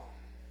strong.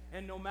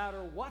 And no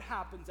matter what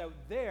happens out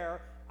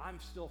there, I'm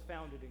still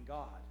founded in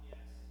God. Yes.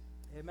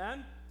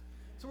 Amen?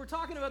 So we're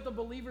talking about the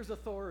believer's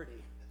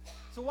authority.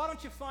 So why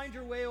don't you find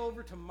your way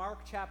over to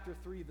Mark chapter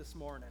 3 this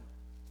morning.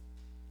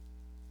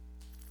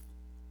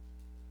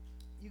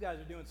 You guys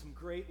are doing some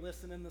great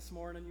listening this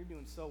morning. You're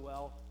doing so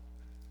well.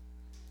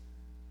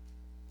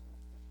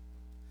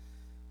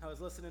 I was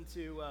listening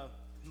to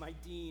my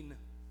dean.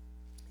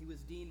 He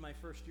was dean my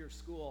first year of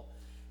school.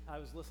 I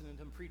was listening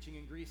to him preaching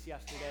in Greece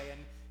yesterday,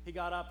 and he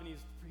got up and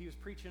he was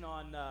preaching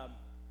on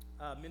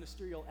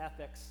ministerial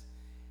ethics.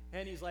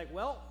 And he's like,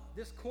 well,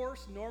 this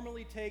course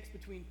normally takes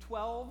between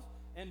 12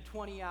 and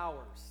 20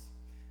 hours.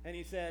 And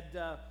he said,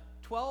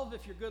 12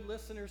 if you're good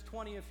listeners,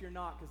 20 if you're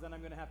not, because then I'm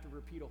going to have to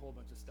repeat a whole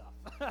bunch of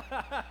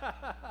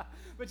stuff.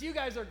 But you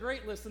guys are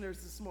great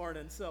listeners this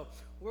morning, so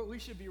we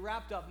should be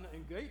wrapped up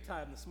in great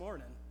time this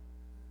morning.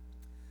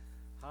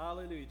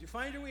 Hallelujah. Did you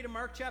find your way to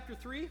Mark chapter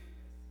 3?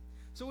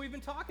 So we've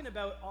been talking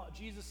about,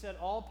 Jesus said,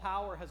 all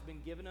power has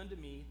been given unto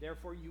me,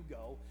 therefore you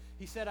go.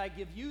 He said, I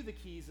give you the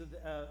keys,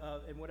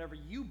 and whatever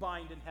you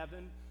bind in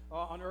heaven,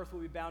 on earth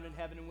will be bound in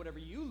heaven, and whatever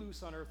you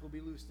loose on earth will be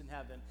loosed in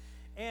heaven.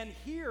 And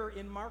here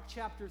in Mark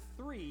chapter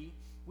 3,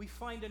 we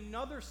find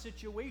another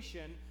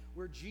situation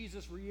where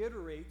Jesus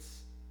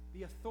reiterates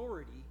the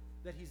authority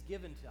that he's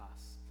given to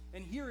us.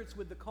 And here it's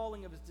with the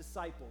calling of his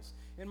disciples.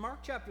 In Mark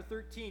chapter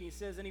 13, he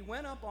says, and he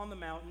went up on the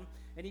mountain,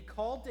 and he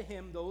called to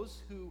him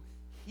those who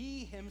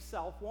he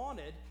himself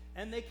wanted,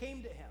 and they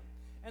came to him.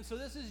 And so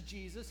this is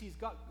Jesus.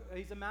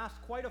 He's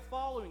amassed quite a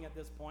following at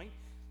this point,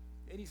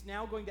 and he's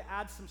now going to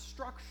add some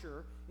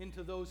structure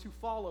into those who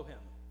follow him.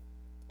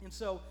 And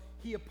so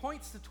he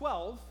appoints the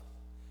 12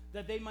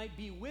 that they might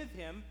be with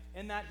him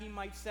and that he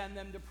might send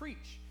them to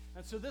preach.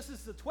 And so this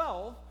is the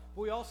 12,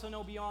 but we also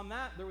know beyond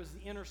that there was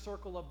the inner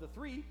circle of the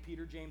 3,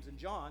 Peter, James, and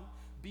John.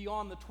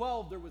 Beyond the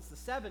 12, there was the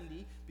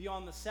 70.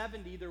 Beyond the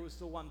 70, there was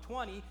the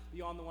 120.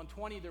 Beyond the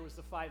 120, there was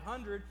the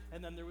 500.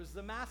 And then there was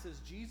the masses.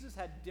 Jesus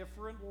had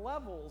different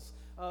levels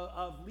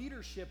of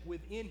leadership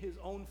within his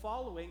own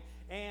following.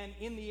 And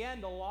in the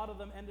end, a lot of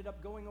them ended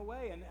up going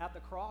away. And at the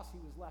cross, he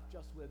was left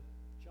just with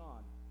John.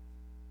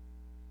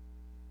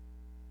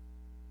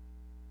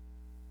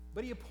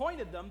 But he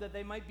appointed them that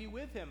they might be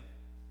with him.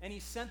 And he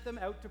sent them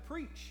out to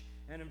preach.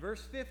 And in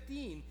verse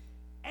 15,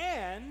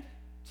 and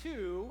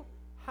to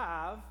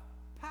have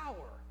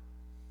power.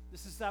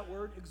 This is that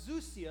word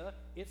exousia.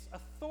 It's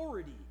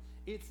authority.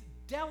 It's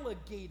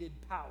delegated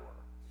power.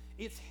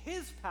 It's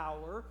his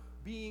power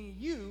being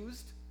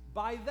used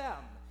by them.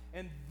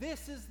 And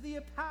this is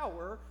the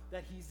power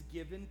that he's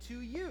given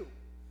to you.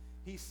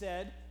 He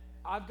said,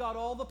 I've got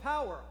all the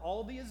power,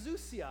 all the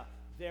exousia.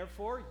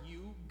 Therefore,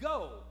 you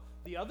go.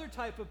 The other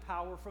type of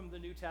power from the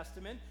New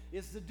Testament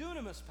is the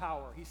dunamis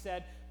power. He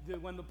said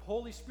that when the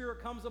Holy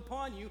Spirit comes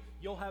upon you,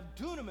 you'll have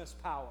dunamis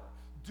power.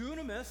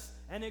 Dunamis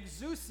and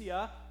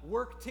exousia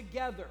work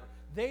together.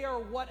 They are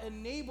what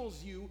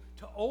enables you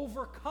to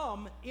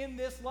overcome in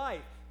this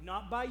life.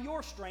 Not by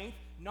your strength,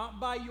 not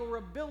by your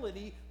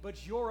ability,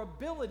 but your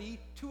ability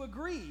to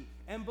agree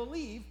and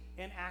believe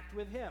and act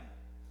with him.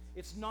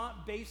 It's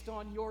not based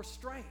on your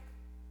strength.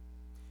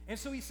 And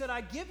so he said,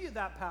 I give you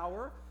that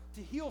power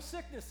to heal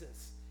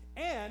sicknesses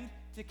and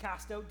to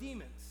cast out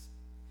demons.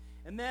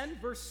 And then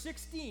verse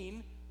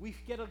 16, we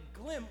get a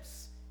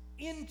glimpse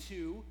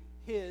into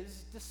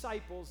his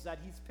disciples that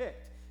he's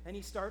picked. And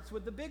he starts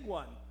with the big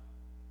one,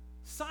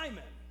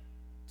 Simon,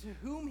 to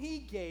whom he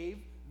gave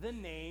the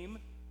name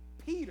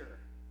Peter.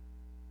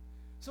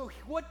 So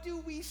what do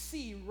we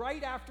see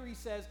right after he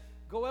says,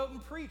 go out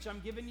and preach,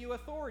 I'm giving you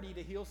authority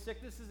to heal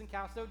sicknesses and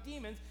cast out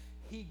demons?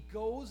 He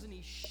goes and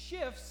he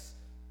shifts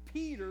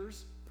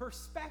Peter's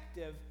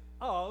perspective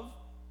of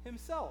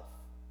himself.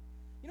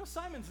 You know,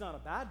 Simon's not a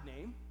bad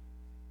name.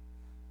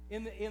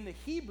 In the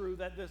Hebrew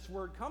that this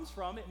word comes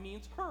from, it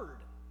means herd.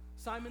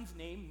 Simon's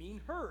name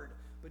means herd.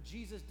 But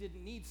Jesus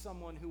didn't need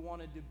someone who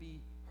wanted to be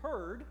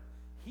heard.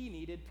 He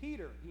needed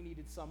Peter. He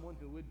needed someone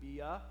who would be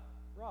a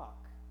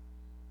rock.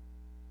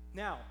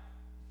 Now,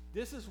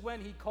 this is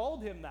when he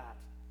called him that.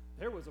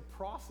 There was a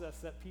process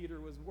that Peter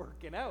was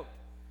working out.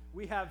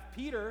 We have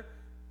Peter,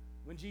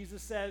 when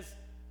Jesus says,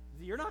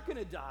 you're not going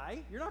to die.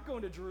 You're not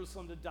going to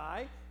Jerusalem to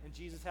die. And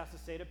Jesus has to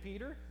say to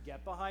Peter,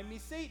 get behind me,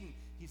 Satan.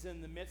 He's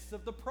in the midst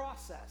of the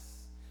process.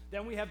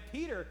 Then we have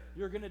Peter,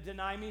 you're going to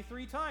deny me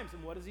 3 times.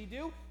 And what does he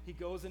do? He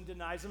goes and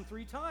denies him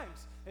 3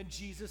 times. And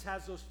Jesus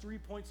has those 3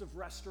 points of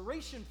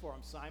restoration for him.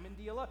 Simon,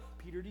 do you love?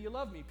 Peter, do you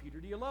love me? Peter,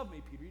 do you love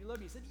me? Peter, do you love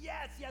me? He said,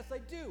 yes, yes, I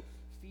do.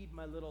 Feed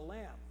my little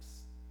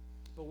lambs.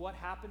 But what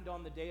happened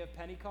on the day of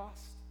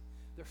Pentecost?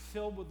 They're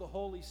filled with the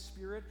Holy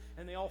Spirit,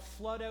 and they all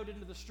flood out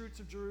into the streets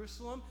of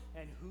Jerusalem.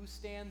 And who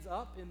stands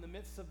up in the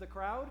midst of the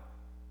crowd?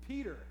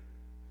 Peter.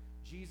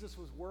 Jesus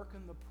was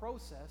working the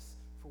process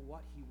for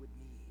what he would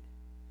need.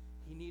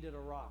 He needed a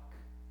rock,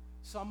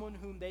 someone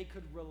whom they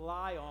could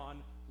rely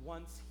on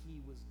once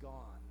he was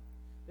gone.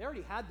 They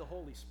already had the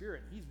Holy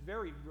Spirit. He's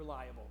very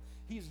reliable.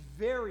 He's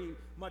very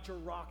much a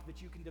rock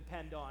that you can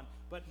depend on.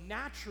 But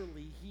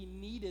naturally, he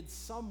needed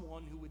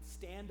someone who would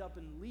stand up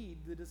and lead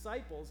the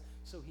disciples,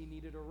 so he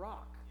needed a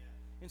rock.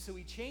 Yeah. And so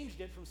he changed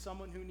it from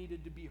someone who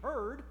needed to be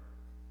heard,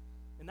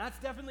 and that's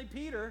definitely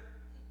Peter.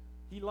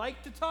 He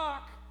liked to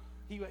talk.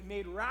 He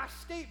made rash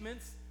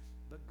statements,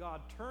 but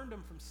God turned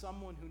him from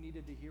someone who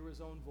needed to hear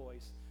his own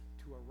voice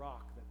to a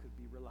rock that could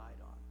be relied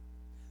on.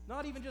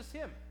 Not even just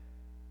him.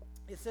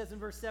 It says in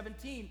verse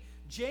 17,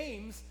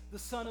 James, the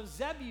son of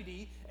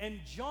Zebedee, and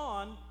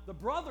John, the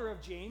brother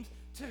of James,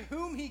 to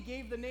whom he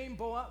gave the name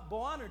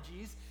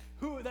Boanerges,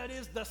 who that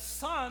is the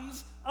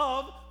sons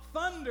of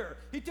thunder.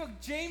 He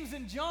took James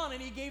and John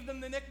and he gave them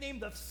the nickname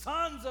the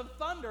sons of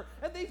thunder,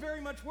 and they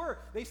very much were.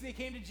 They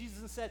came to Jesus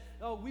and said,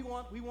 oh, we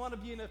want to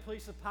be in a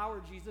place of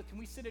power, Jesus. Can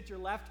we sit at your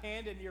left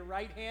hand and your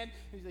right hand?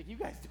 And he's like, you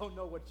guys don't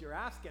know what you're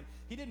asking.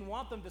 He didn't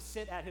want them to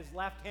sit at his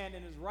left hand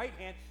and his right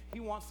hand. He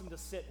wants them to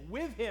sit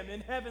with him in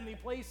heavenly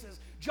places,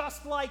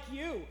 just like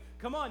you.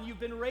 Come on, you've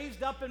been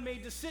raised up and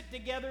made to sit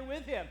together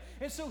with him.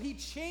 And so he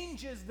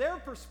changes their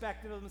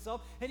perspective of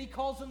himself, and he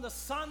calls them the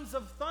sons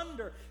of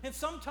thunder. And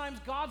sometimes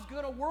God's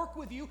going to work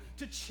with you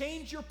to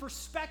change your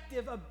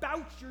perspective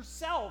about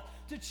yourself,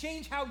 to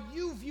change how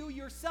you view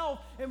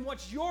yourself and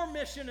what your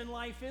mission in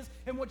life is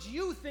and what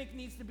you think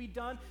needs to be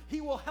done.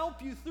 He will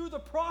help you through the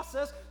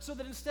process so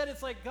that instead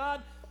it's like,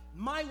 God,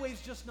 my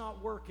way's just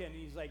not working. And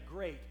he's like,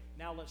 great,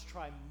 now let's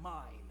try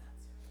mine.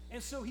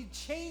 And so he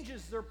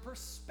changes their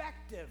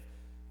perspective.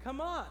 Come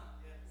on.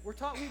 We've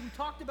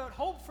talked about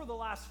hope for the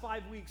last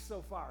 5 weeks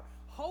so far.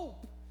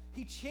 Hope.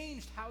 He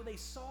changed how they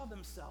saw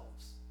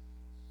themselves.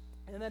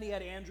 And then he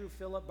had Andrew,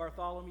 Philip,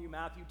 Bartholomew,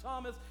 Matthew,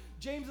 Thomas,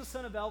 James the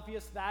son of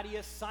Alphaeus,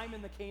 Thaddeus,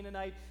 Simon the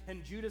Canaanite,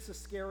 and Judas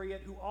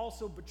Iscariot, who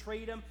also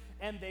betrayed him.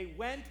 And they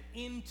went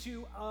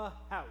into a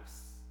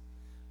house.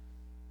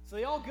 So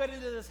they all get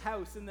into this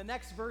house, and the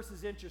next verse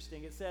is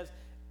interesting. It says,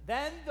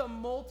 then the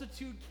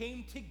multitude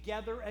came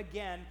together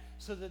again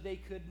so that they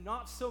could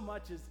not so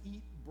much as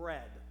eat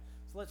bread.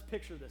 So let's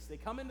picture this. They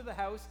come into the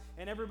house,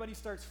 and everybody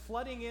starts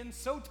flooding in,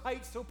 so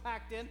tight, so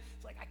packed in.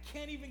 It's like, I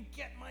can't even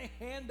get my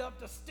hand up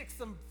to stick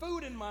some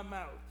food in my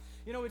mouth.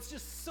 You know, it's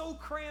just so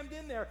crammed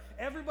in there.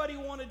 Everybody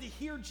wanted to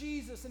hear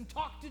Jesus and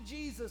talk to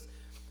Jesus.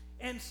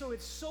 And so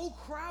it's so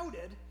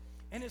crowded.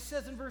 And it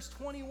says in verse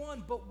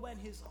 21, but when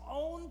his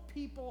own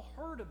people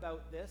heard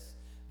about this,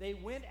 they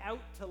went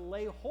out to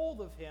lay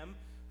hold of him,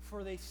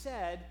 for they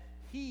said,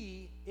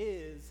 he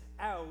is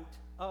out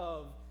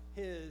of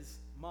his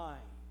mind.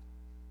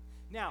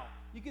 Now,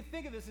 you could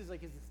think of this as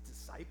like, is his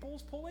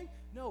disciples pulling?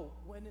 No,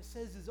 when it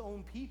says his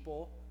own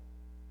people,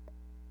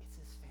 it's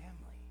his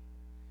family.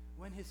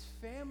 When his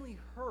family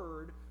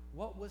heard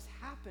what was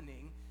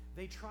happening,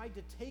 they tried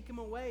to take him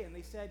away, and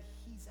they said,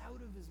 he's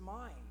out of his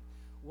mind.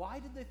 Why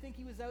did they think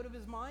he was out of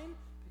his mind?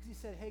 Because he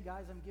said, hey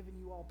guys, I'm giving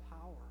you all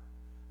power.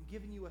 I'm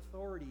giving you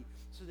authority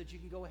so that you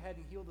can go ahead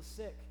and heal the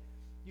sick.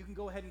 You can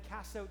go ahead and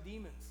cast out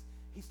demons.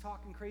 He's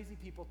talking crazy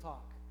people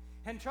talk.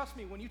 And trust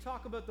me, when you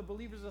talk about the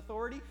believer's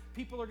authority,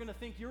 people are going to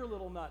think you're a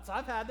little nuts.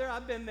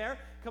 I've been there.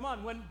 Come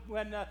on,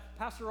 when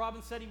Pastor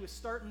Robin said he was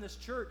starting this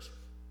church,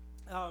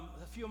 a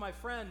few of my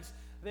friends,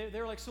 they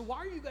were like, so why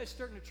are you guys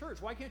starting a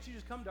church? Why can't you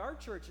just come to our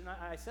church? And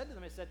I said to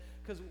them,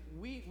 because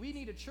we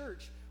need a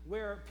church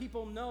where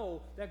people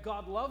know that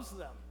God loves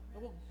them.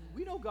 Well,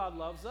 we know God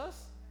loves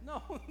us.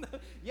 No.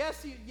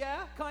 Yes,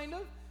 yeah, kind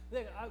of.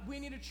 We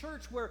need a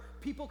church where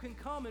people can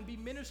come and be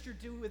ministered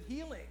to with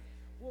healing.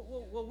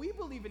 Well, we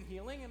believe in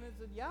healing. And I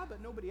said, yeah,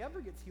 but nobody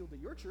ever gets healed at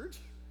your church.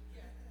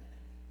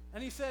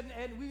 And he said,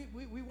 and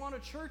we want a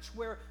church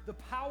where the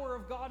power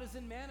of God is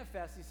in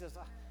manifest. He says,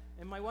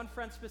 and my one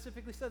friend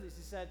specifically said this.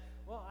 He said,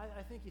 well,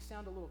 I think you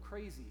sound a little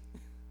crazy.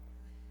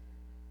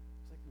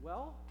 It's like,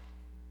 well,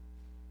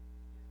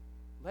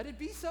 let it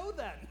be so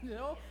then. You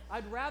know,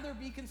 I'd rather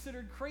be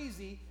considered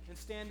crazy and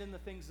stand in the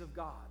things of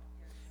God.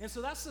 And so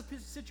that's the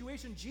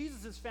situation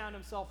Jesus has found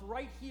himself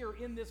right here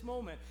in this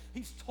moment.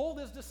 He's told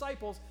his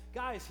disciples,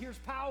 guys, here's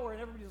power.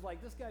 And everybody's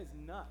like, this guy's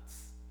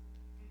nuts.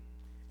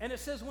 And it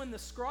says when the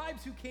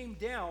scribes who came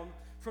down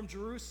from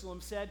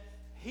Jerusalem said,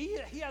 he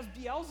has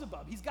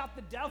Beelzebub. He's got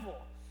the devil.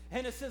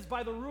 And it says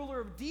by the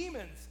ruler of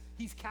demons,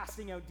 he's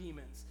casting out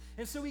demons.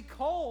 And so he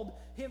called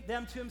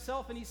them to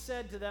himself, and he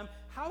said to them,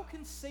 how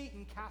can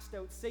Satan cast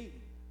out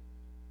Satan?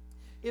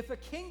 If a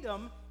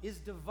kingdom is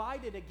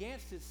divided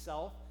against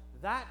itself,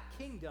 that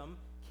kingdom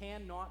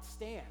cannot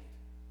stand.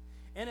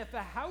 And if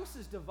a house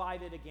is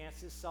divided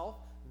against itself,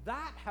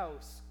 that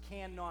house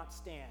cannot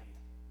stand.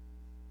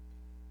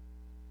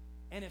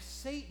 And if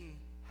Satan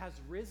has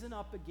risen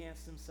up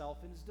against himself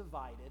and is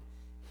divided,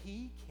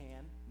 he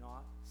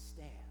cannot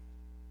stand.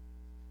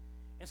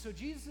 And so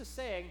Jesus is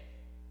saying,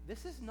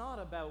 this is not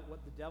about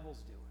what the devil's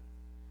doing.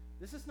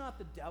 This is not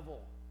the devil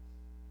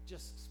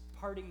just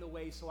parting the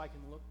way so I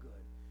can look good.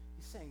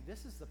 He's saying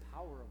this is the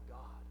power of God.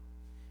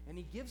 And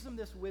he gives them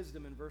this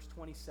wisdom in verse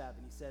 27.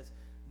 He says,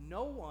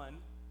 no one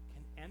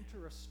can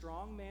enter a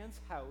strong man's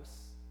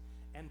house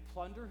and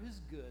plunder his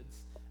goods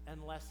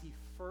unless he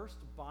first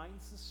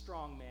binds the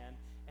strong man,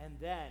 and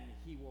then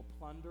he will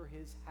plunder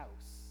his house.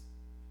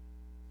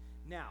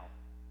 Now,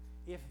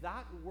 if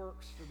that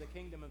works for the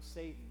kingdom of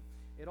Satan,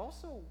 it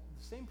also,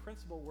 the same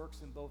principle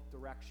works in both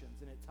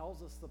directions, and it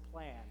tells us the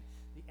plan.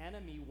 The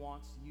enemy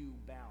wants you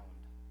bound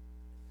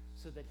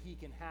so that he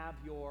can have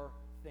your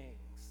things,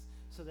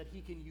 so that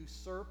he can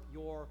usurp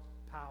your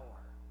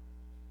power.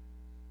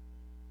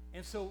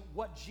 And so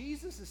what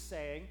Jesus is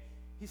saying,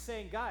 he's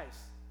saying, guys,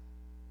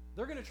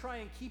 they're going to try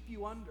and keep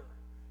you under.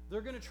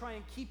 They're going to try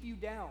and keep you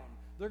down.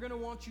 They're going to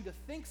want you to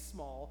think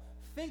small,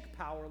 think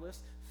powerless,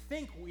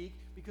 think weak,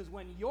 because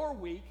when you're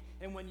weak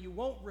and when you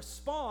won't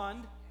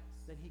respond,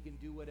 then he can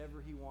do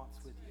whatever he wants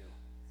with you.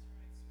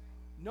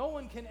 No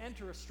one can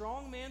enter a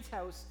strong man's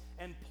house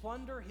and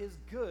plunder his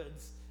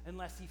goods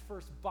unless he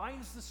first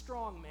binds the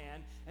strong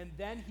man, and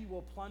then he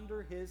will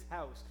plunder his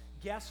house.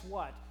 Guess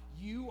what?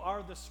 You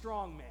are the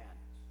strong man.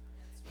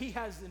 He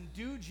has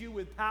endued you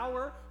with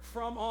power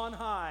from on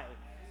high.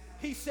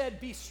 He said,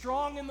 be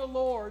strong in the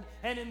Lord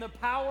and in the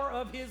power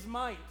of his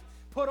might.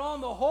 Put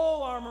on the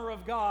whole armor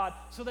of God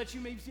so that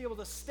you may be able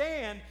to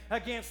stand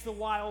against the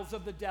wiles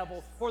of the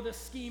devil or the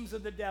schemes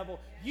of the devil.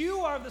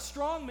 You are the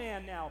strong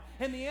man now,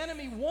 and the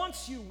enemy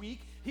wants you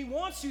weak. He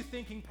wants you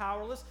thinking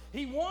powerless.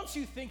 He wants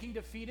you thinking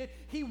defeated.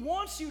 He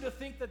wants you to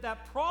think that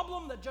that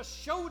problem that just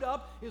showed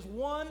up is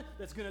one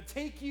that's going to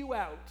take you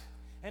out.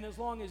 And as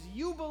long as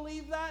you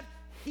believe that,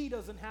 he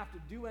doesn't have to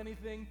do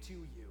anything to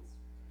you.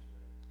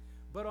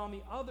 But on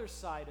the other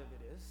side of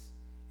it is,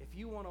 if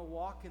you want to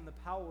walk in the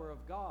power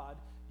of God,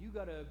 you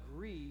got to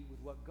agree with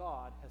what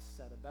God has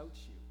said about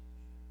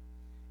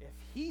you. If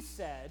he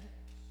said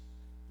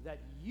that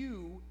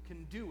you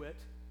can do it,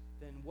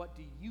 then what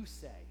do you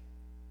say?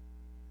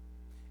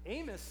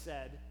 Amos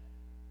said,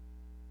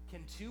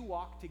 can two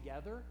walk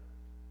together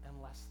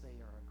unless they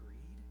are agreed?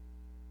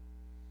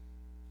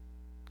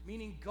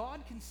 Meaning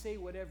God can say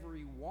whatever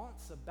he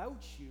wants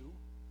about you,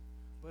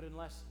 but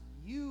unless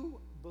you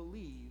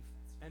believe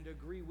and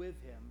agree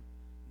with him,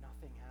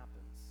 nothing happens.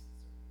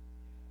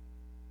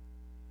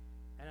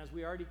 And as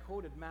we already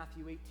quoted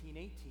Matthew 18:18,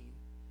 it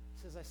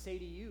says, I say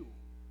to you,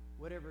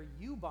 whatever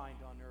you bind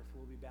on earth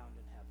will be bound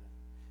in heaven,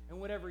 and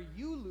whatever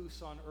you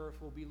loose on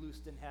earth will be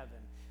loosed in heaven.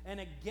 And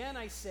again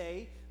I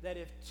say that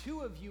if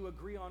two of you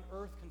agree on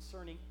earth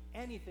concerning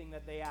anything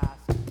that they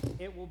ask,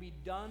 it will be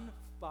done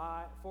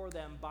for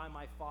them by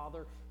my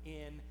Father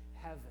in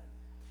heaven.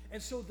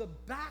 And so the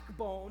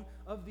backbone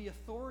of the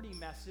authority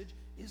message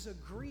is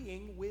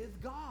agreeing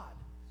with God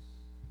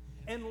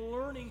and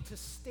learning to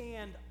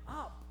stand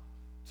up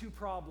to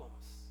problems.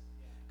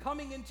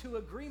 Coming into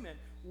agreement.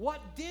 What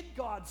did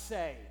God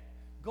say?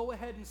 Go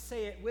ahead and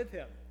say it with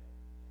him.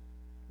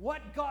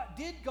 What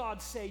did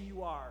God say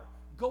you are?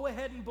 Go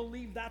ahead and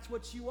believe that's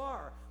what you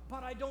are.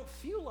 But I don't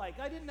feel like.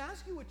 I didn't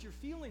ask you what your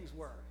feelings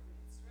were.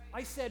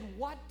 I said,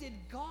 what did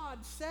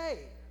God say?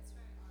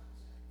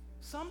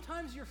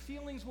 Sometimes your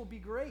feelings will be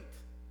great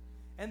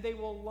and they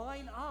will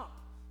line up.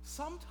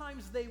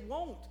 Sometimes they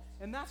won't.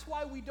 And that's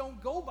why we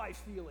don't go by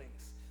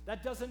feelings.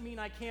 That doesn't mean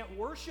I can't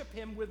worship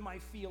him with my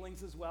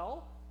feelings as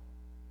well.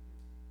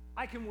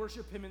 I can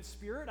worship him in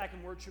spirit. I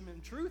can worship him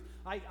in truth.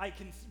 I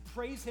can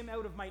praise him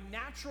out of my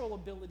natural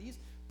abilities,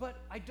 but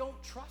I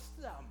don't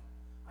trust them.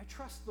 I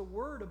trust the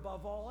word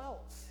above all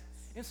else.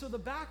 And so the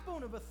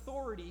backbone of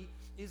authority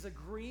is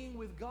agreeing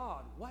with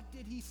God. What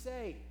did he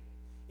say?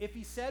 If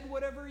he said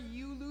whatever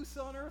you loose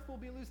on earth will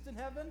be loosed in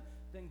heaven,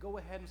 then go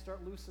ahead and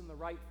start loosing the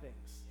right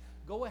things.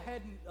 Go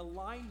ahead and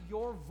align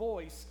your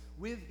voice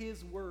with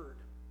his word.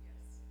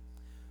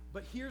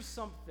 But here's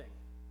something.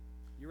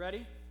 You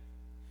ready?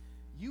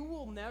 You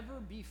will never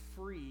be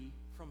free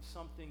from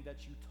something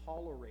that you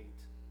tolerate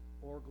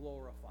or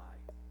glorify.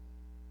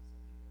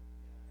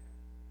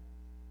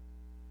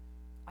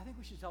 I think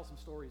we should tell some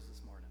stories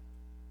this morning.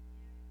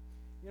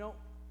 You know,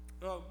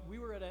 we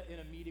were in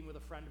a meeting with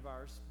a friend of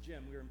ours,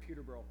 Jim. We were in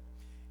Peterborough.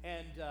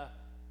 And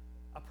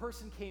a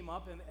person came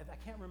up, and I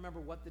can't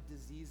remember what the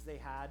disease they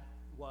had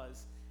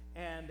was.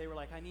 And they were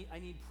like, I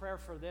need prayer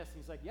for this.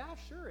 And he's like, yeah,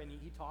 sure. And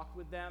he talked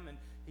with them, and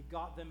he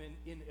got them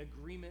in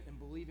agreement and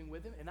believing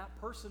with him. And that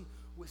person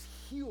was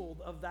healed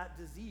of that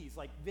disease,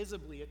 like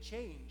visibly it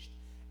changed.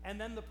 And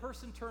then the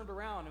person turned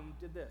around and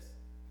did this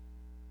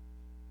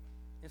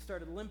and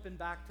started limping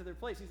back to their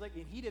place. He's like,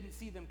 and he didn't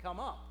see them come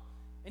up.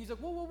 And he's like,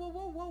 whoa,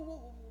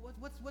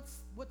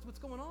 what's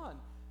going on?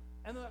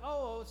 And they're like,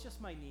 oh, it's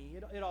just my knee.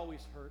 It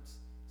always hurts.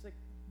 It's like,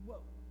 whoa,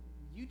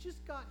 you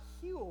just got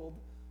healed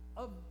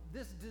of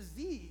this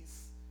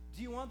disease.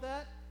 Do you want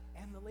that?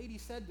 And the lady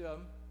said to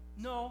him,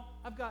 no,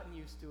 I've gotten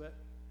used to it,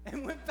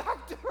 and went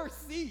back to her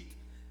seat.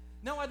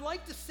 Now, I'd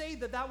like to say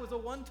that that was a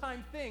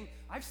one-time thing.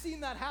 I've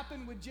seen that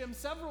happen with Jim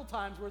several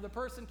times where the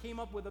person came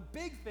up with a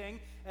big thing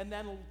and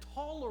then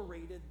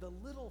tolerated the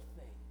little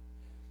thing.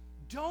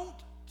 Don't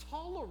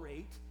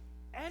tolerate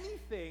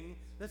anything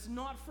that's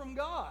not from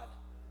God.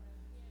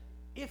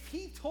 If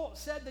he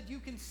said that you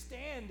can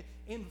stand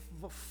in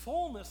the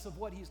fullness of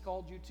what he's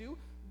called you to,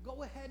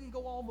 go ahead and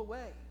go all the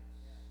way.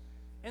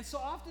 And so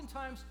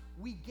oftentimes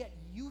we get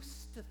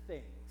used to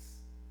things.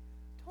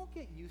 Don't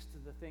get used to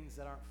the things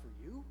that aren't for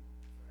you.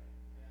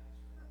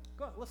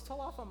 Go on, let's tell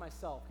off on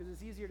myself, because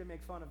it's easier to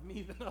make fun of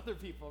me than other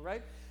people,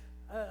 right?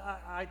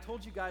 I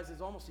told you guys,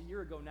 it's almost a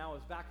year ago now, it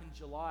was back in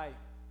July,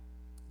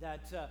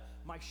 that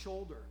my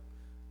shoulder,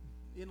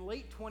 in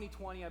late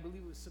 2020, I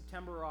believe it was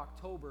September or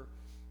October,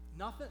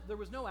 there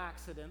was no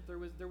accident,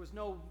 there was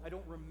no, I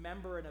don't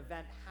remember an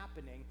event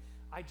happening.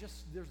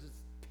 There's this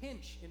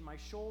pinch in my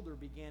shoulder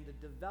began to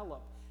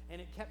develop, and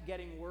it kept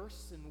getting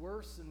worse and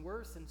worse and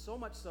worse, and so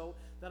much so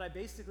that I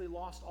basically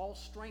lost all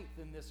strength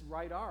in this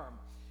right arm.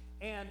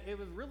 And it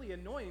was really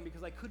annoying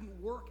because I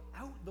couldn't work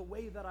out the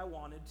way that I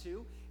wanted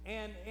to.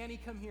 And Annie,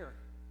 come here.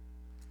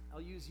 I'll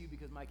use you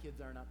because my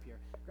kids aren't up here.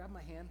 Grab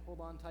my hand, hold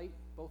on tight,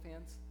 both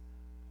hands.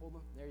 Hold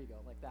them, there you go,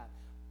 like that.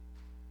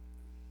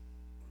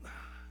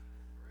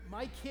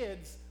 My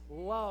kids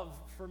love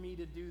for me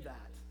to do that.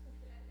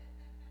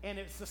 And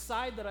it's the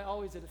side that I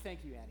always did.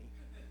 Thank you, Annie.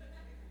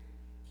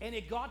 And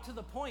it got to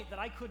the point that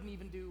I couldn't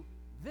even do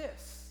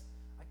this.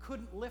 I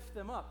couldn't lift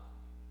them up.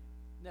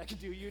 I can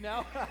do you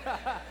now?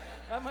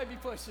 I might be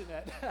pushing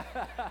it.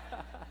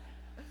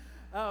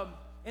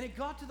 And it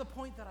got to the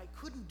point that I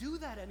couldn't do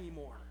that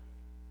anymore.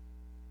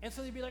 And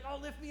so they'd be like, oh,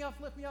 lift me up.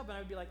 And I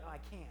would be like, oh, I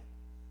can't.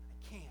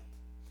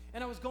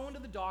 And I was going to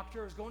the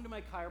doctor, I was going to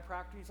my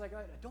chiropractor, he's like,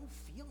 I don't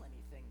feel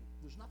anything.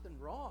 There's nothing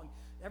wrong.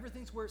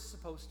 Everything's where it's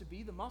supposed to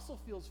be. The muscle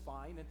feels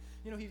fine.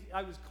 And,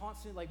 I was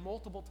constantly, like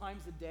multiple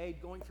times a day,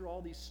 going through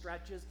all these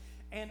stretches.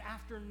 And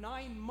after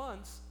 9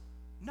 months,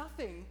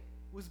 nothing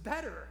was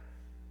better.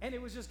 And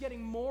it was just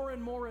getting more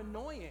and more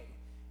annoying.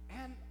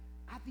 And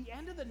at the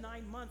end of the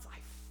 9 months, I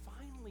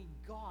finally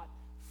got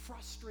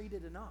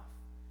frustrated enough.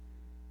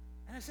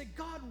 And I said,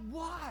 God,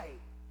 why?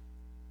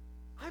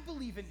 I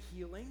believe in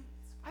healing.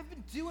 I've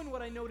been doing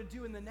what I know to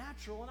do in the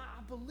natural, and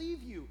I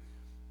believe you.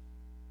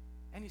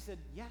 And he said,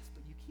 yes,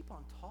 but you keep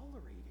on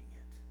tolerating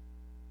it.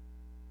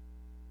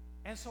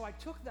 And so I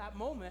took that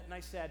moment and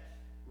I said,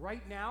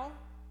 right now,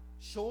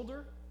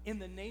 shoulder, in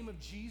the name of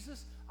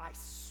Jesus, I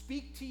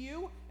speak to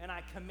you and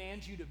I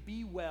command you to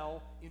be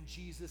well in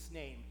Jesus'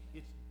 name.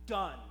 It's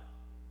done.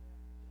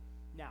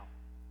 Now,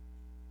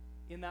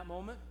 in that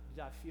moment,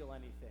 did I feel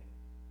anything?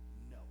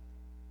 No.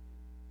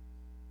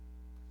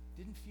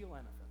 Didn't feel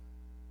anything.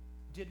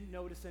 Didn't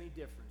notice any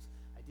difference.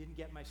 I didn't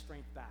get my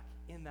strength back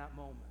in that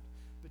moment.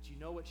 But you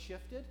know what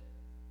shifted?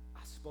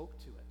 I spoke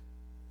to it.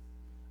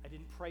 I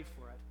didn't pray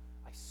for it.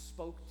 I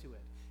spoke to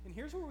it. And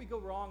here's where we go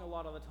wrong a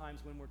lot of the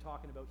times when we're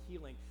talking about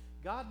healing.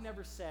 God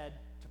never said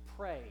to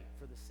pray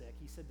for the sick.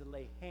 He said to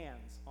lay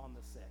hands on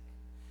the sick.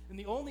 And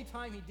the only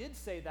time he did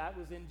say that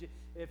was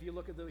if you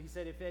look at he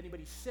said, if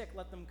anybody's sick,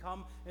 let them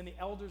come, and the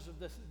elders of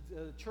the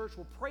church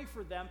will pray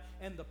for them,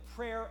 and the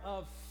prayer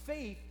of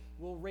faith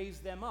will raise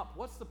them up.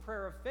 What's the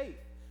prayer of faith?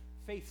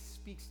 Faith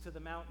speaks to the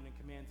mountain and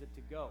commands it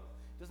to go.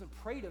 It doesn't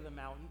pray to the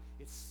mountain,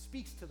 it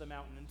speaks to the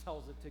mountain and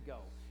tells it to go.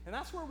 And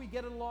that's where we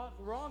get it a lot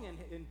wrong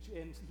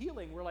in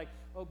healing. We're like,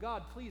 oh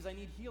God, please, I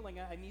need healing.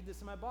 I need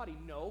this in my body.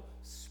 No,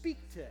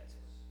 speak to it.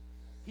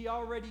 He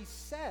already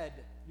said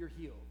you're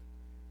healed.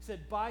 He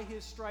said, by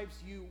his stripes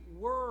you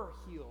were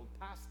healed,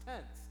 past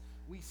tense.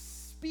 We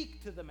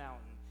speak to the mountain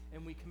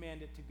and we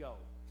command it to go.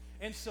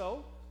 And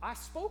so I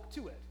spoke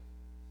to it.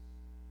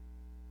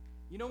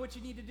 You know what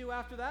you need to do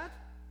after that?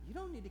 You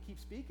don't need to keep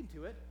speaking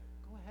to it.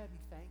 Go ahead and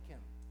thank him.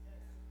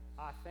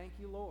 I thank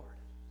you, Lord,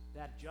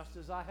 that just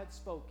as I had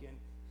spoken,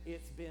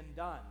 it's been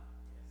done.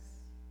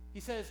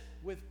 He says,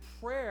 with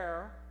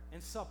prayer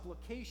and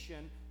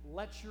supplication,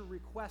 let your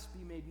request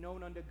be made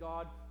known unto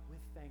God with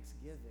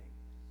thanksgiving.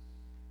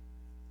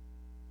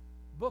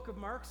 Book of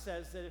Mark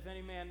says that if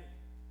any man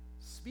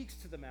speaks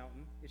to the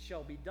mountain, it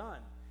shall be done.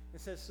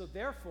 It says, so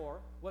therefore,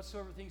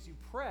 whatsoever things you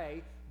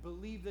pray,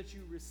 believe that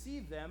you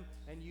receive them,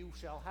 and you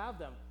shall have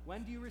them.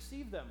 When do you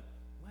receive them?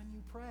 When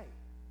you pray.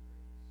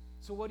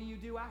 So what do you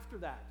do after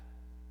that?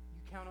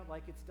 You count it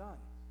like it's done.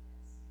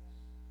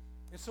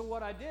 And so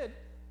what I did,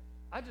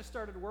 I just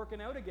started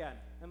working out again.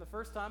 And the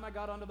first time I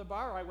got onto the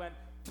bar, I went,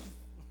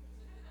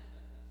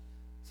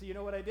 so you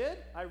know what I did?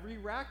 I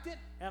re-racked it,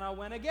 and I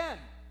went again.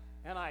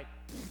 And I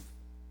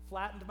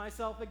flattened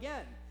myself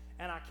again.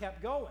 And I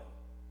kept going.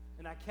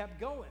 And I kept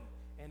going.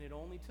 And it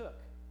only took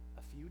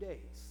a few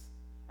days.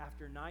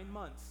 After 9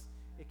 months,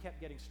 it kept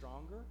getting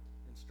stronger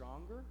and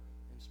stronger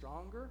and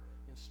stronger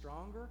and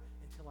stronger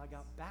until I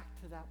got back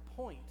to that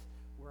point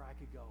where I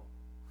could go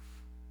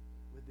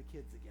with the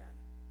kids again.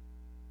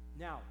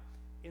 Now,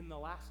 in the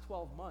last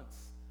 12 months,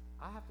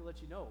 I have to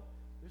let you know,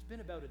 there's been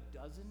about a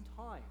dozen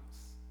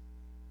times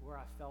where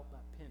I felt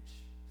that pinch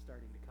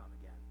starting to come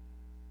again.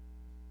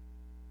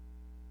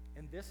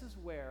 And this is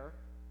where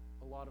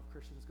a lot of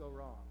Christians go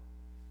wrong.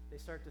 They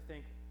start to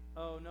think,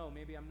 oh no,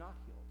 maybe I'm not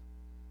healed.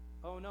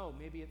 Oh no,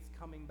 maybe it's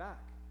coming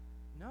back.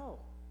 No,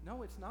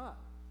 it's not.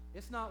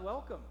 It's not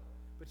welcome.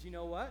 But you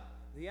know what?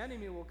 The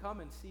enemy will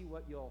come and see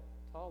what you'll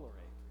tolerate,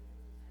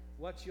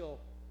 what you'll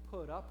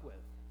put up with.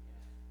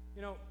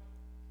 You know,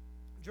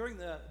 during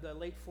the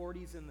late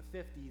 40s and the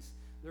 50s,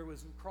 there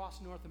was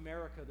across North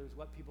America, there's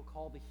what people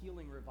call the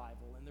healing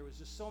revival. And there was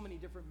just so many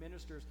different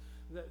ministers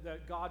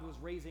that God was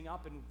raising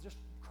up, and just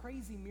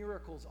crazy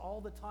miracles all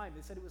the time.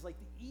 They said it was like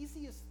the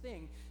easiest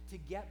thing to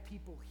get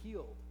people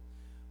healed.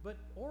 But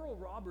Oral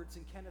Roberts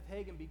and Kenneth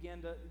Hagin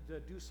began to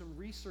do some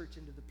research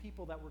into the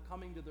people that were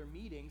coming to their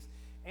meetings.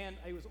 And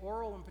it was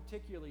Oral in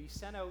particular. He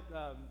sent out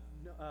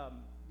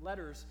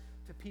letters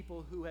to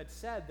people who had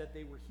said that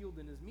they were healed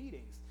in his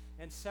meetings.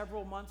 And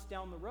several months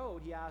down the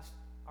road, he asked,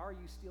 are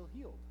you still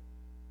healed?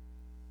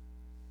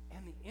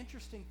 And the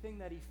interesting thing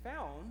that he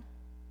found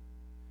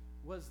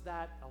was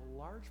that a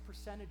large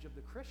percentage of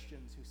the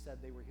Christians who said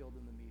they were healed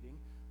in the meeting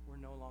were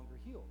no longer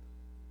healed.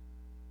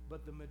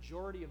 But the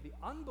majority of the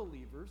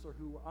unbelievers, or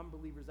who were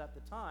unbelievers at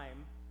the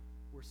time,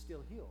 were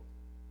still healed.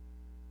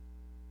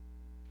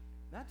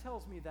 That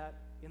tells me that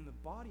in the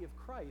body of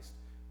Christ,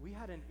 we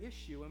had an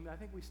issue, and I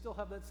think we still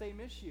have that same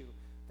issue,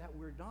 that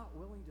we're not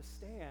willing to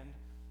stand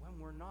when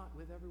we're not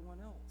with everyone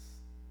else.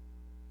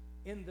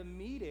 In the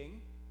meeting,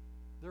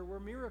 there were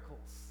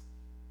miracles.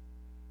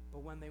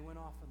 But when they went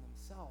off on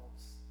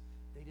themselves,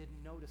 they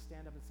didn't know to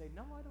stand up and say,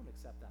 no, I don't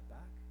accept that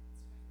back.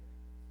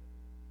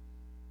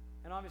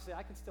 And obviously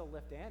I can still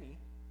lift Annie,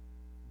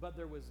 but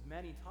there was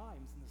many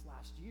times in this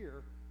last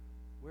year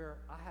where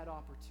I had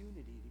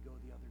opportunity to go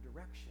the other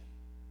direction.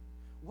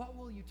 What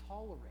will you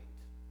tolerate?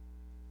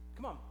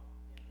 Come on.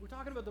 We're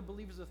talking about the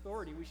believer's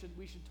authority. We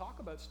should talk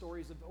about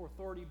stories of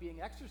authority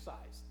being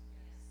exercised.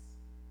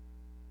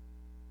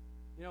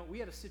 You know, we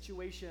had a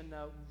situation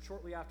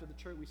shortly after the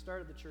church. We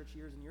started the church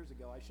years and years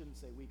ago. I shouldn't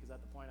say we, because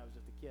at the point I was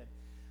just a kid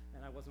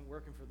and I wasn't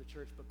working for the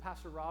church. But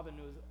Pastor Robin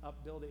was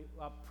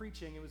up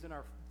preaching. It was in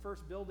our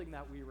first building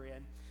that we were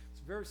in.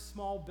 It's a very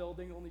small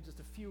building, only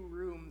just a few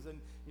rooms, and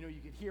you know,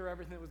 you could hear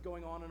everything that was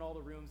going on in all the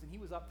rooms. And he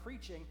was up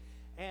preaching,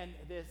 and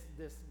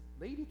this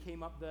lady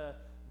came up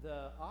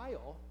the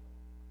aisle.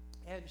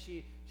 And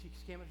she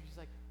came up and she's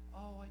like,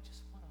 "Oh, I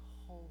just want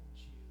to hold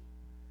you."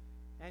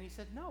 And he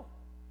said, "No,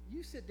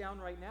 you sit down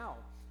right now."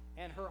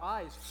 And her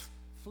eyes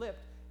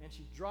flipped, and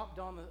she dropped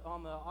down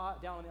on the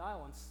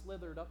aisle and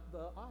slithered up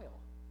the aisle,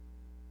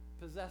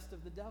 possessed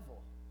of the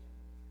devil.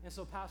 And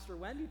so Pastor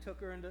Wendy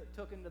took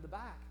into the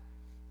back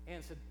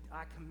and said,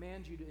 "I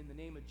command you to, in the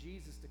name of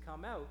Jesus, to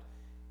come out."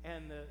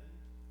 And the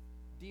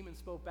demon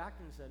spoke back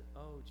to her and said,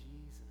 "Oh,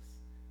 Jesus,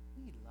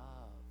 we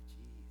love Jesus."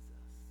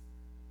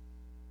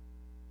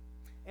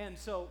 And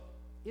so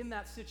in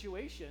that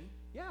situation,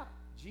 yeah,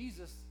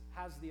 Jesus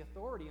has the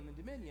authority and the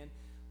dominion,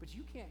 but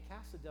you can't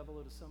cast the devil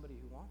out of somebody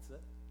who wants it.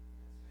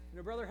 You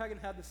know, Brother Hagen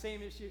had the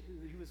same issue.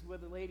 He was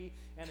with a lady,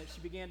 and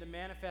she began to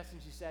manifest,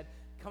 and she said,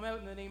 "Come out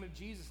in the name of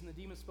Jesus." And the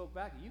demon spoke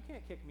back, "You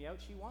can't kick me out.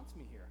 She wants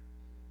me here."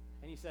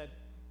 And he said,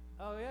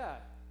 "Oh, yeah.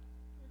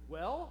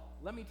 Well,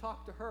 let me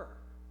talk to her."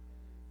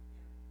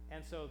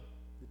 And so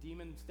the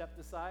demon stepped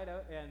aside,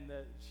 and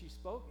she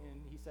spoke,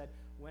 and he said,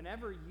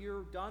 "Whenever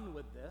you're done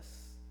with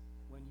this,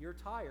 when you're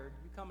tired,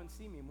 you come and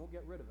see me and we'll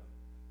get rid of him."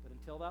 But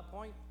until that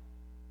point,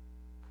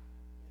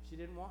 she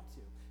didn't want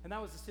to. And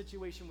that was the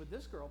situation with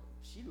this girl.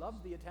 She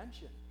loved the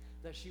attention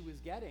that she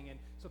was getting. And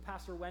so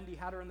Pastor Wendy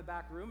had her in the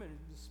back room and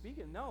was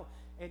speaking. No.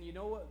 And you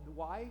know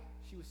why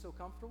she was so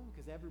comfortable?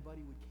 Because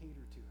everybody would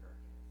cater to her.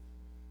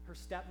 Her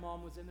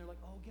stepmom was in there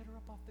like, "Oh, get her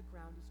up off the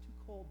ground. It's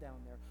too cold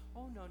down there."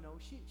 "Oh, no,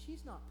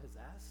 she's not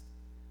possessed.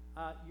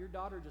 Your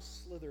daughter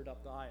just slithered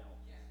up the aisle."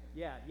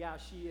 Yeah,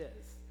 she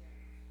is.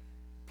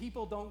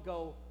 People don't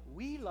go,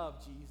 "We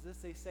love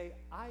Jesus." They say,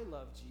 "I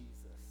love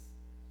Jesus."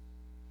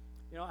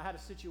 You know, I had a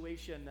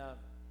situation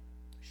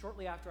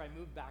shortly after I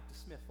moved back to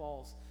Smith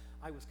Falls.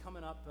 I was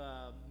coming up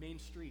Main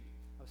Street.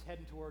 I was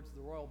heading towards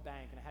the Royal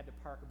Bank, and I had to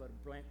park about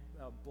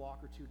a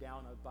block or two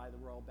down by the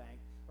Royal Bank,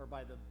 or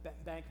by the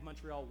Bank of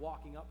Montreal,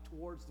 walking up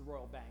towards the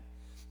Royal Bank.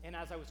 And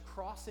as I was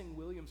crossing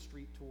William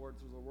Street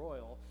towards the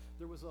Royal,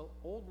 there was an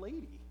old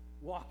lady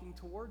walking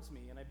towards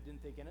me, and I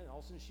didn't think anything. All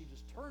of a sudden, she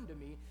just turned to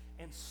me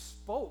and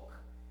spoke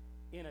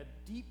in a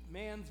deep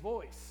man's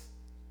voice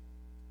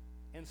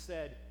and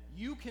said,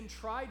 "You can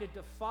try to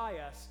defy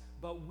us,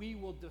 but we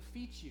will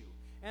defeat you."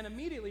 And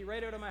immediately,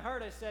 right out of my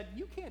heart, I said,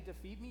 "You can't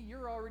defeat me.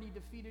 You're already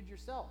defeated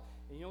yourself."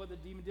 And you know what the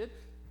demon did?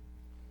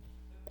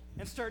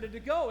 And started to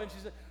go. And she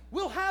said,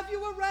 "We'll have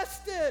you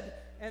arrested."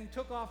 And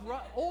took off.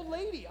 Old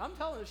lady, I'm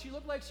telling you, she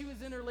looked like she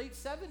was in her late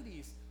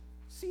 70s.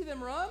 See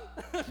them run?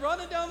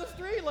 Running down the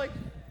street like,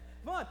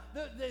 come on.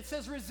 It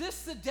says,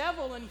 "Resist the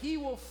devil and he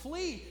will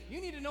flee."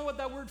 You need to know what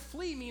that word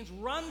 "flee" means.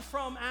 Run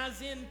from,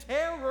 as in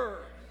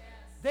terror.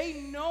 Yes.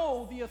 They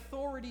know the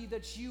authority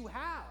that you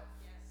have.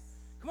 Yes.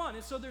 Come on.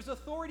 And so there's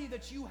authority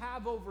that you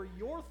have over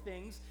your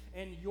things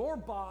and your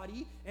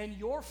body and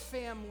your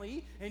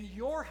family and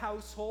your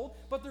household,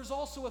 but there's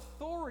also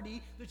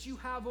authority that you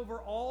have over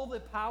all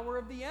the power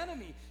of the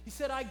enemy. He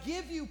said, "I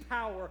give you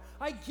power,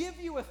 I give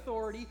you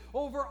authority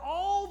over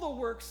all the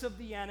works of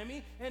the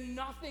enemy, and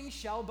nothing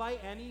shall by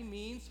any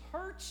means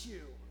hurt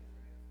you."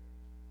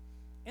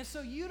 And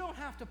so you don't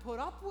have to put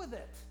up with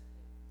it.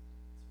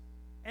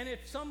 And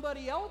if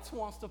somebody else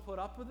wants to put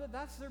up with it,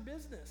 that's their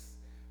business.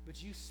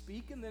 But you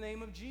speak in the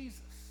name of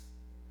Jesus,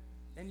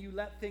 and you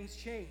let things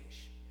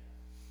change.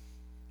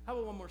 How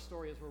about one more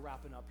story as we're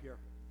wrapping up here?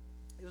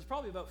 It was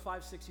probably about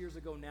 5-6 years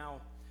ago now.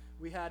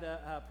 We had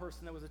a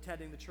person that was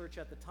attending the church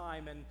at the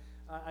time, and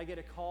I get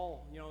a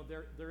call. You know,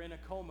 they're in a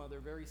coma. They're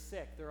very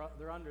sick.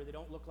 They're under. They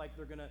don't look like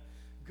they're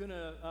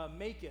gonna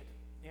make it.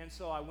 And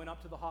so I went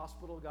up to the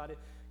hospital,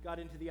 got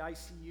into the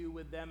ICU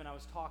with them, and I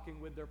was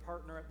talking with their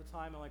partner at the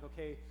time. I'm like,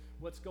 "Okay,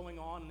 what's going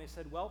on?" And they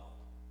said, "Well,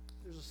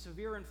 there's a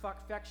severe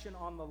infection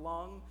on the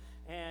lung,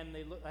 and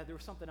there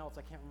was something else.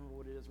 I can't remember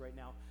what it is right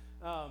now.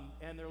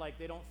 And they're like,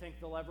 they don't think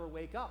they'll ever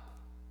wake up."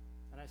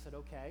 And I said,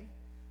 "Okay."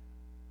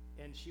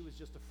 And she was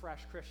just a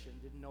fresh Christian,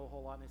 didn't know a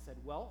whole lot. And I said,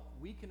 "Well,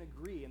 we can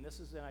agree," and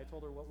I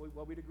told her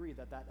what we'd agree,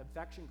 that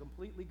infection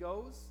completely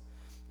goes,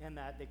 and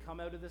that they come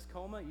out of this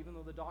coma, even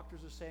though the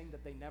doctors are saying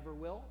that they never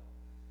will,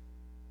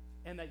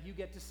 and that you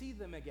get to see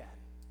them again.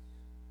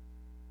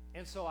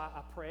 And so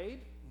I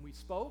prayed, and we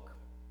spoke,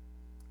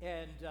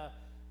 and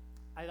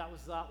that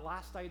was the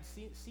last I had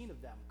seen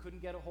of them.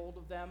 Couldn't get a hold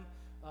of them.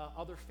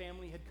 Other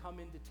family had come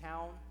into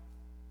town,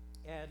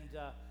 and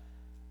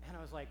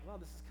I was like, "Well,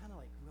 this is kind of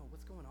like,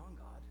 what's going on,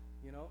 God?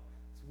 You know,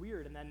 it's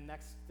weird." And then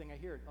next thing I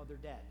hear, "Oh, they're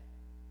dead."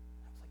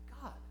 And I was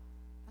like, "God,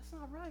 That's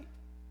not right.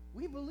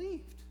 We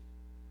believed.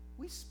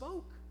 We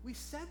spoke. We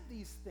said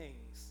these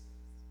things.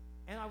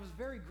 And I was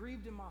very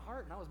grieved in my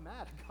heart, and I was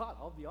mad at God,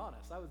 I'll be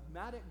honest. I was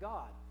mad at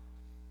God.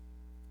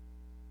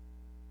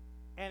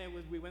 And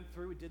we went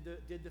through, we did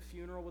the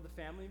funeral with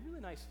the family,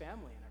 really nice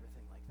family and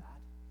everything like that.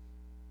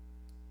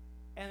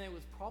 And it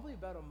was probably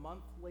about a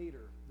month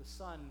later, the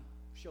son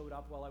showed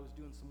up while I was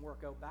doing some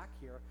work out back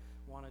here.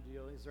 Wanted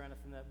to, is there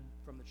anything that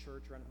from the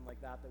church or anything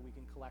like that we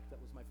can collect that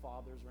was my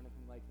father's or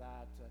anything like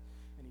that?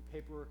 Any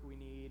paperwork we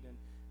need? And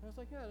I was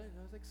like, yeah. And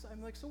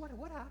I'm like, so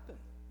what happened?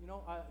 You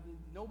know,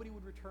 nobody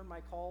would return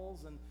my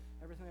calls and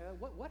everything like that.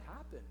 What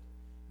happened?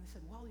 And they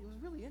said, well, it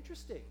was really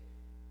interesting.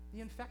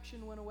 The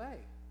infection went away.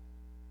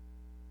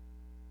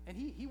 And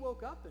he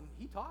woke up and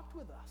he talked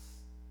with us.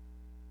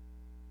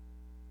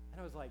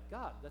 And I was like,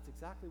 God, that's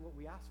exactly what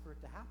we asked for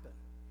it to happen.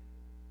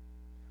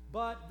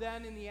 But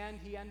then in the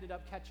end, he ended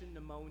up catching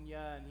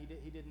pneumonia, and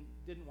he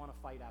didn't want to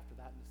fight after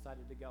that and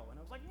decided to go. And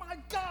I was like, my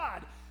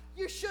God,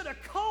 you should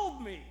have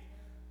called me.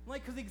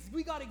 Like, because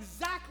we got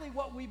exactly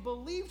what we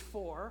believed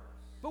for,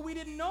 but we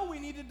didn't know we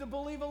needed to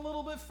believe a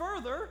little bit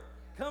further.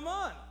 Come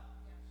on.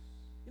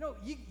 You know,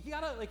 you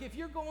gotta, like, if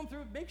you're going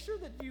through, make sure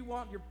that you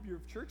want your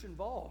church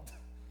involved,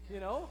 you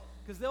know,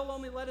 because they'll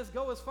only let us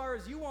go as far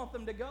as you want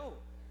them to go.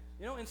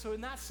 You know, and so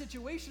in that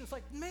situation, it's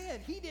like,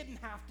 man, he didn't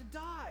have to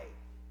die.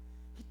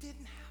 He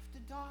didn't have to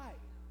die.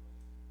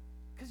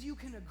 Because you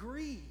can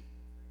agree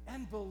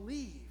and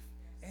believe,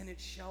 and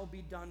it shall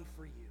be done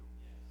for you.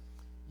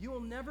 You will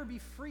never be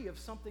free of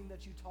something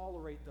that you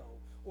tolerate, though,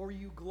 or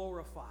you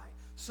glorify.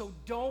 So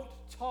don't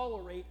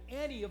tolerate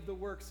any of the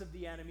works of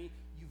the enemy.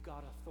 You've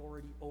got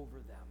authority over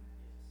them.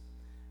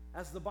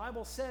 As the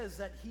Bible says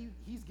that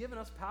he's given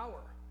us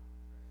power.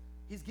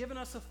 He's given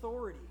us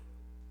authority.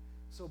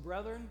 So,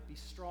 brethren, be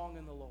strong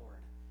in the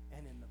Lord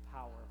and in the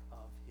power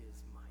of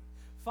his might.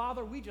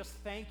 Father, we just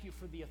thank you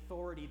for the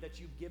authority that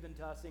you've given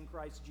to us in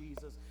Christ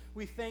Jesus.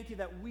 We thank you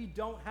that we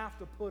don't have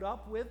to put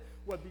up with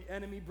what the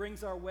enemy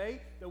brings our way,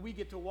 that we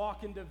get to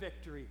walk into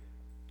victory.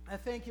 I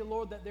thank you,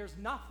 Lord, that there's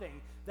nothing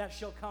that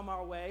shall come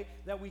our way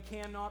that we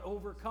cannot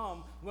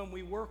overcome when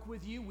we work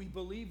with you, we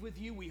believe with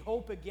you, we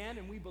hope again,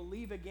 and we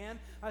believe again.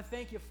 I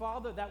thank you,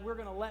 Father, that we're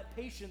going to let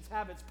patience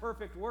have its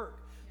perfect work,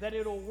 that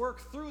it'll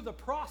work through the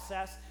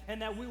process,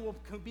 and that we will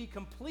be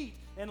complete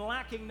and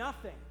lacking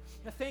nothing.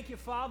 I thank you,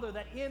 Father,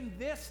 that in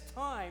this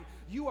time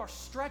you are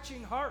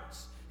stretching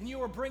hearts, and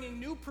you are bringing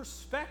new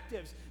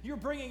perspectives. You're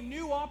bringing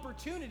new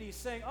opportunities,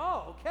 saying,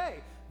 oh,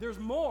 okay, there's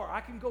more. I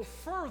can go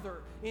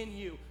further in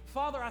you.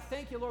 Father, I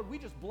thank you, Lord. We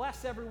just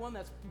bless everyone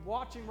that's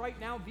watching right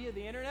now via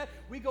the internet.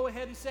 We go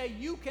ahead and say,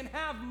 you can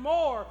have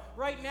more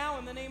right now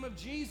in the name of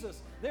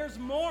Jesus. There's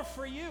more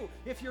for you.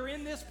 If you're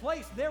in this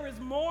place, there is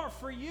more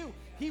for you.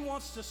 He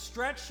wants to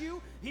stretch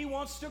you. He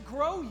wants to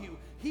grow you.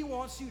 He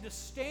wants you to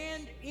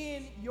stand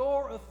in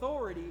your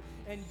authority,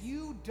 and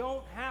you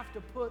don't have to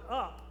put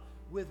up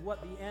with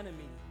what the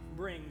enemy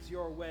brings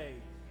your way.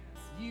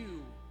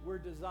 You were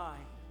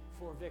designed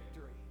for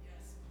victory.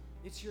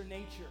 It's your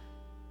nature.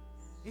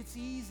 It's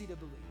easy to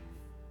believe.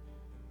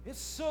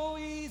 It's so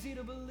easy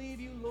to believe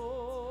you,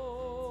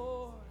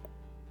 Lord.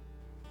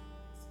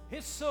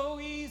 It's so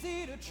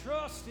easy to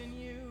trust in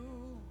you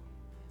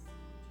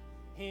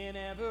in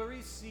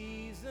every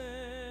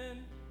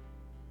season.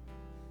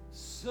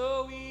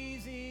 So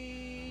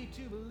easy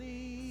to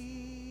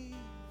believe.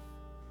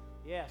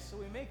 Yes, so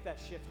we make that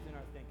shift in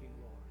our thinking,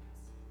 Lord.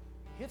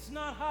 It's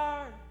not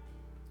hard.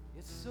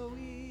 It's so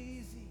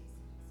easy.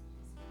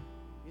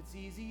 It's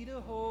easy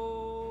to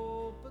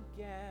hope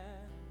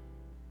again.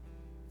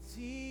 It's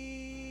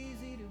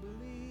easy to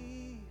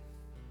believe,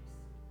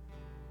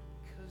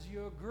 'cause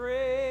your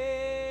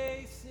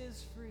grace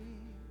is free.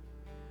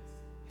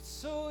 It's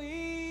so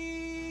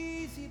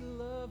easy to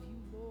love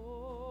you,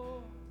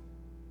 Lord.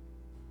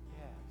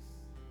 Yes.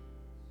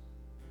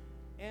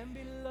 And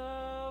be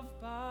loved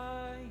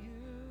by you.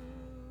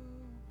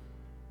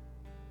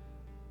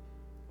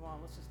 Come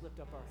on, let's just lift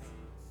up our hands.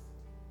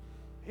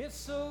 It's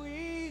so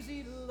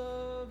easy to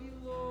love you,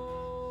 Lord,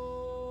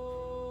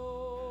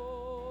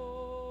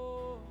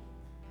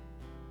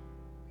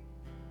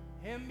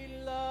 and be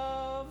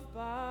loved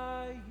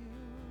by you.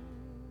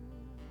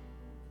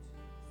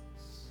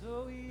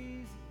 So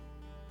easy,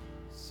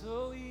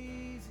 so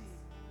easy,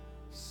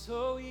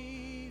 so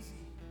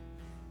easy.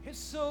 It's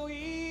so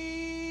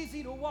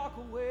easy to walk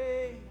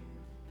away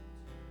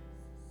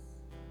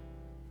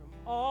from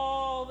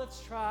all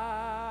that's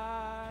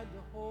tried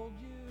to hold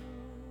you.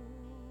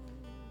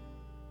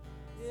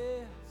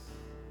 Yes,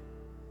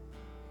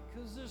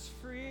 because there's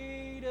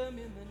freedom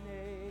in the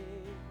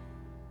name.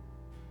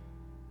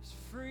 There's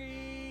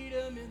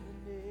freedom in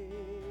the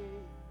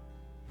name.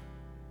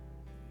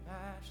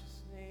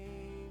 Matchless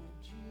name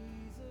of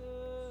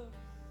Jesus.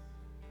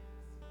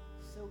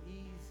 So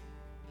easy,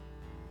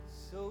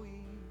 so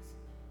easy,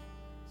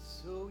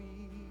 so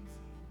easy,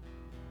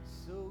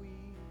 so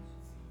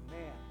easy.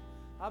 Man,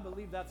 I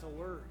believe that's a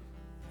word.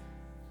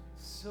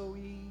 So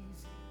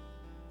easy.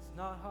 It's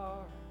not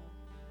hard.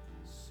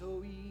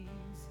 So easy,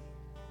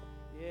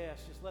 Yes,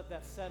 just let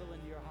that settle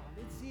into your heart.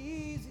 It's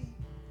easy,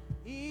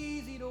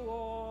 easy to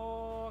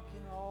walk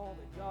in all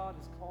that God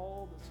has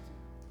called us to.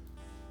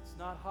 It's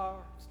not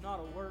hard, it's not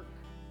a work.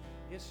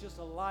 It's just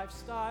a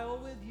lifestyle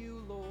with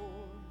you,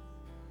 Lord.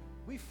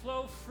 We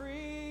flow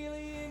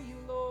freely in you,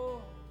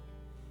 Lord,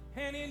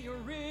 and in your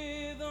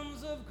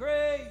rhythms of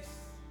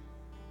grace.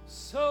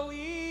 So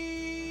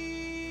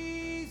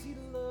easy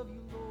to love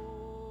you,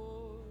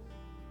 Lord.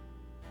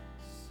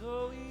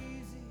 So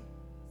easy,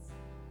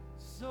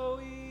 so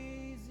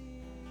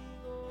easy,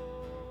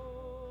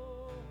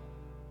 Lord.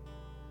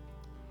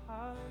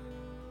 Hallelujah.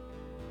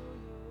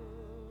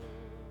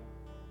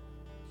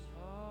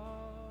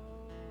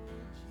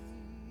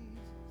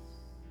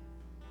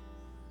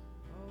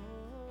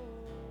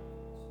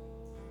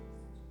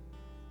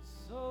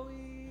 So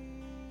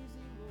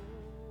easy,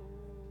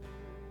 Lord.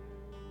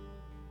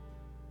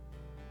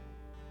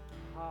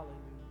 Hallelujah.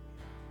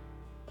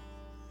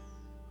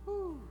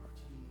 Whew,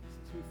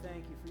 Jesus, we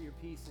thank you for your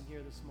peace in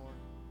here this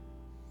morning.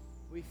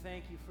 We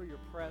thank you for your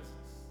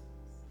presence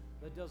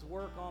that does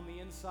work on the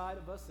inside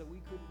of us that we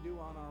couldn't do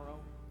on our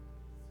own.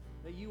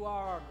 That you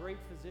are our great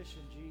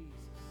physician,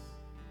 Jesus.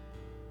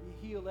 You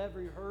heal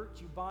every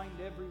hurt. You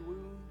bind every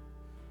wound.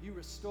 You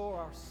restore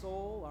our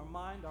soul, our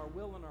mind, our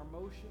will, and our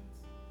emotions.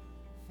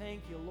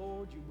 Thank you,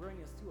 Lord. You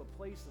bring us to a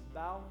place of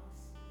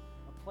balance,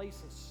 a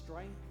place of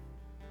strength.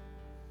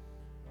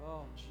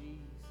 Oh,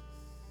 Jesus.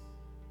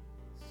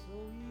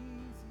 So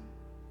easy,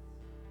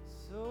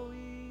 so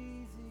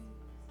easy,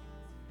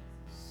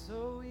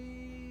 so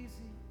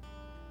easy.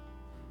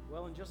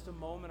 Well, in just a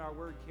moment, our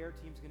Word Care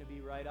team's going to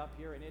be right up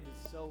here, and it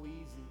is so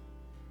easy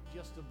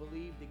just to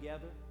believe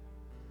together.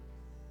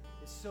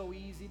 It's so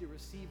easy to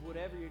receive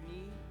whatever you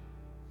need.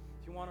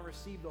 If you want to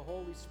receive the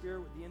Holy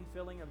Spirit with the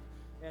infilling of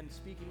and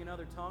speaking in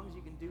other tongues,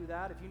 you can do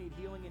that. If you need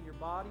healing in your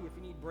body, if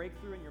you need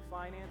breakthrough in your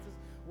finances,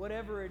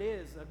 whatever it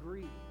is,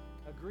 agree.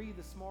 Agree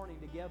this morning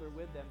together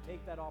with them.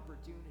 Take that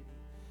opportunity.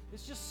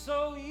 It's just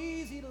so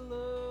easy to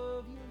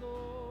love you,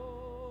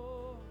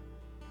 Lord.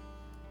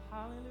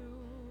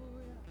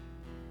 Hallelujah.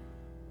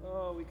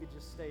 Oh, we could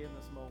just stay in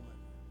this moment.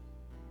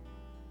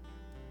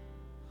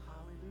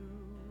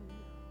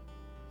 Hallelujah.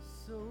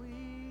 So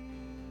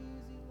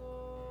easy,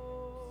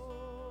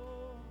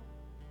 Lord.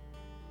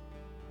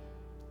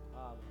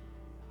 Hallelujah.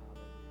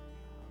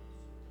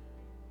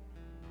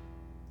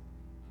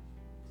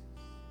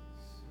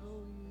 So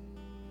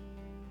easy,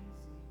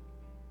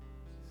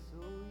 so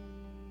easy.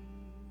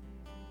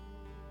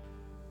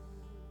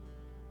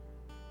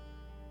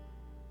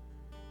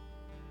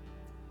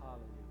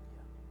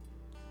 Hallelujah.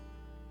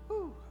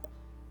 Whew.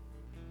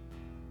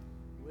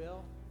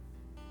 Well,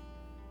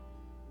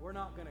 we're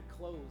not going to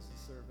close the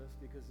service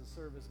because the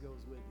service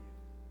goes with you.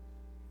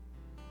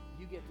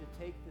 You get to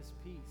take this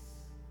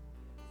peace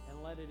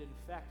and let it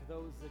infect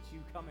those that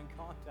you come in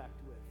contact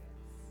with.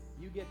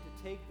 You get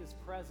to take this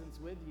presence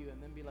with you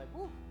and then be like,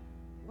 whoa,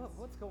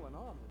 what's going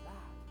on with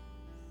that?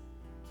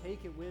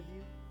 Take it with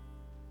you.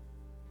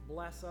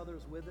 Bless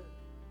others with it.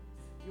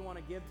 If you want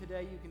to give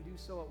today, you can do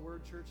so at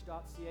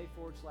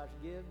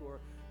wordchurch.ca/give, or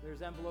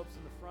there's envelopes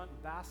in the front,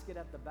 basket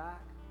at the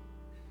back.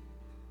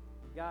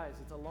 Guys,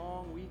 it's a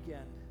long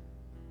weekend.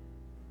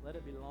 Let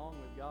it be long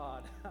with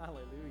God.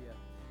 Hallelujah.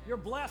 You're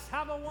blessed.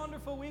 Have a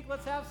wonderful week.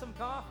 Let's have some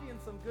coffee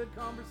and some good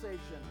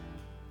conversation.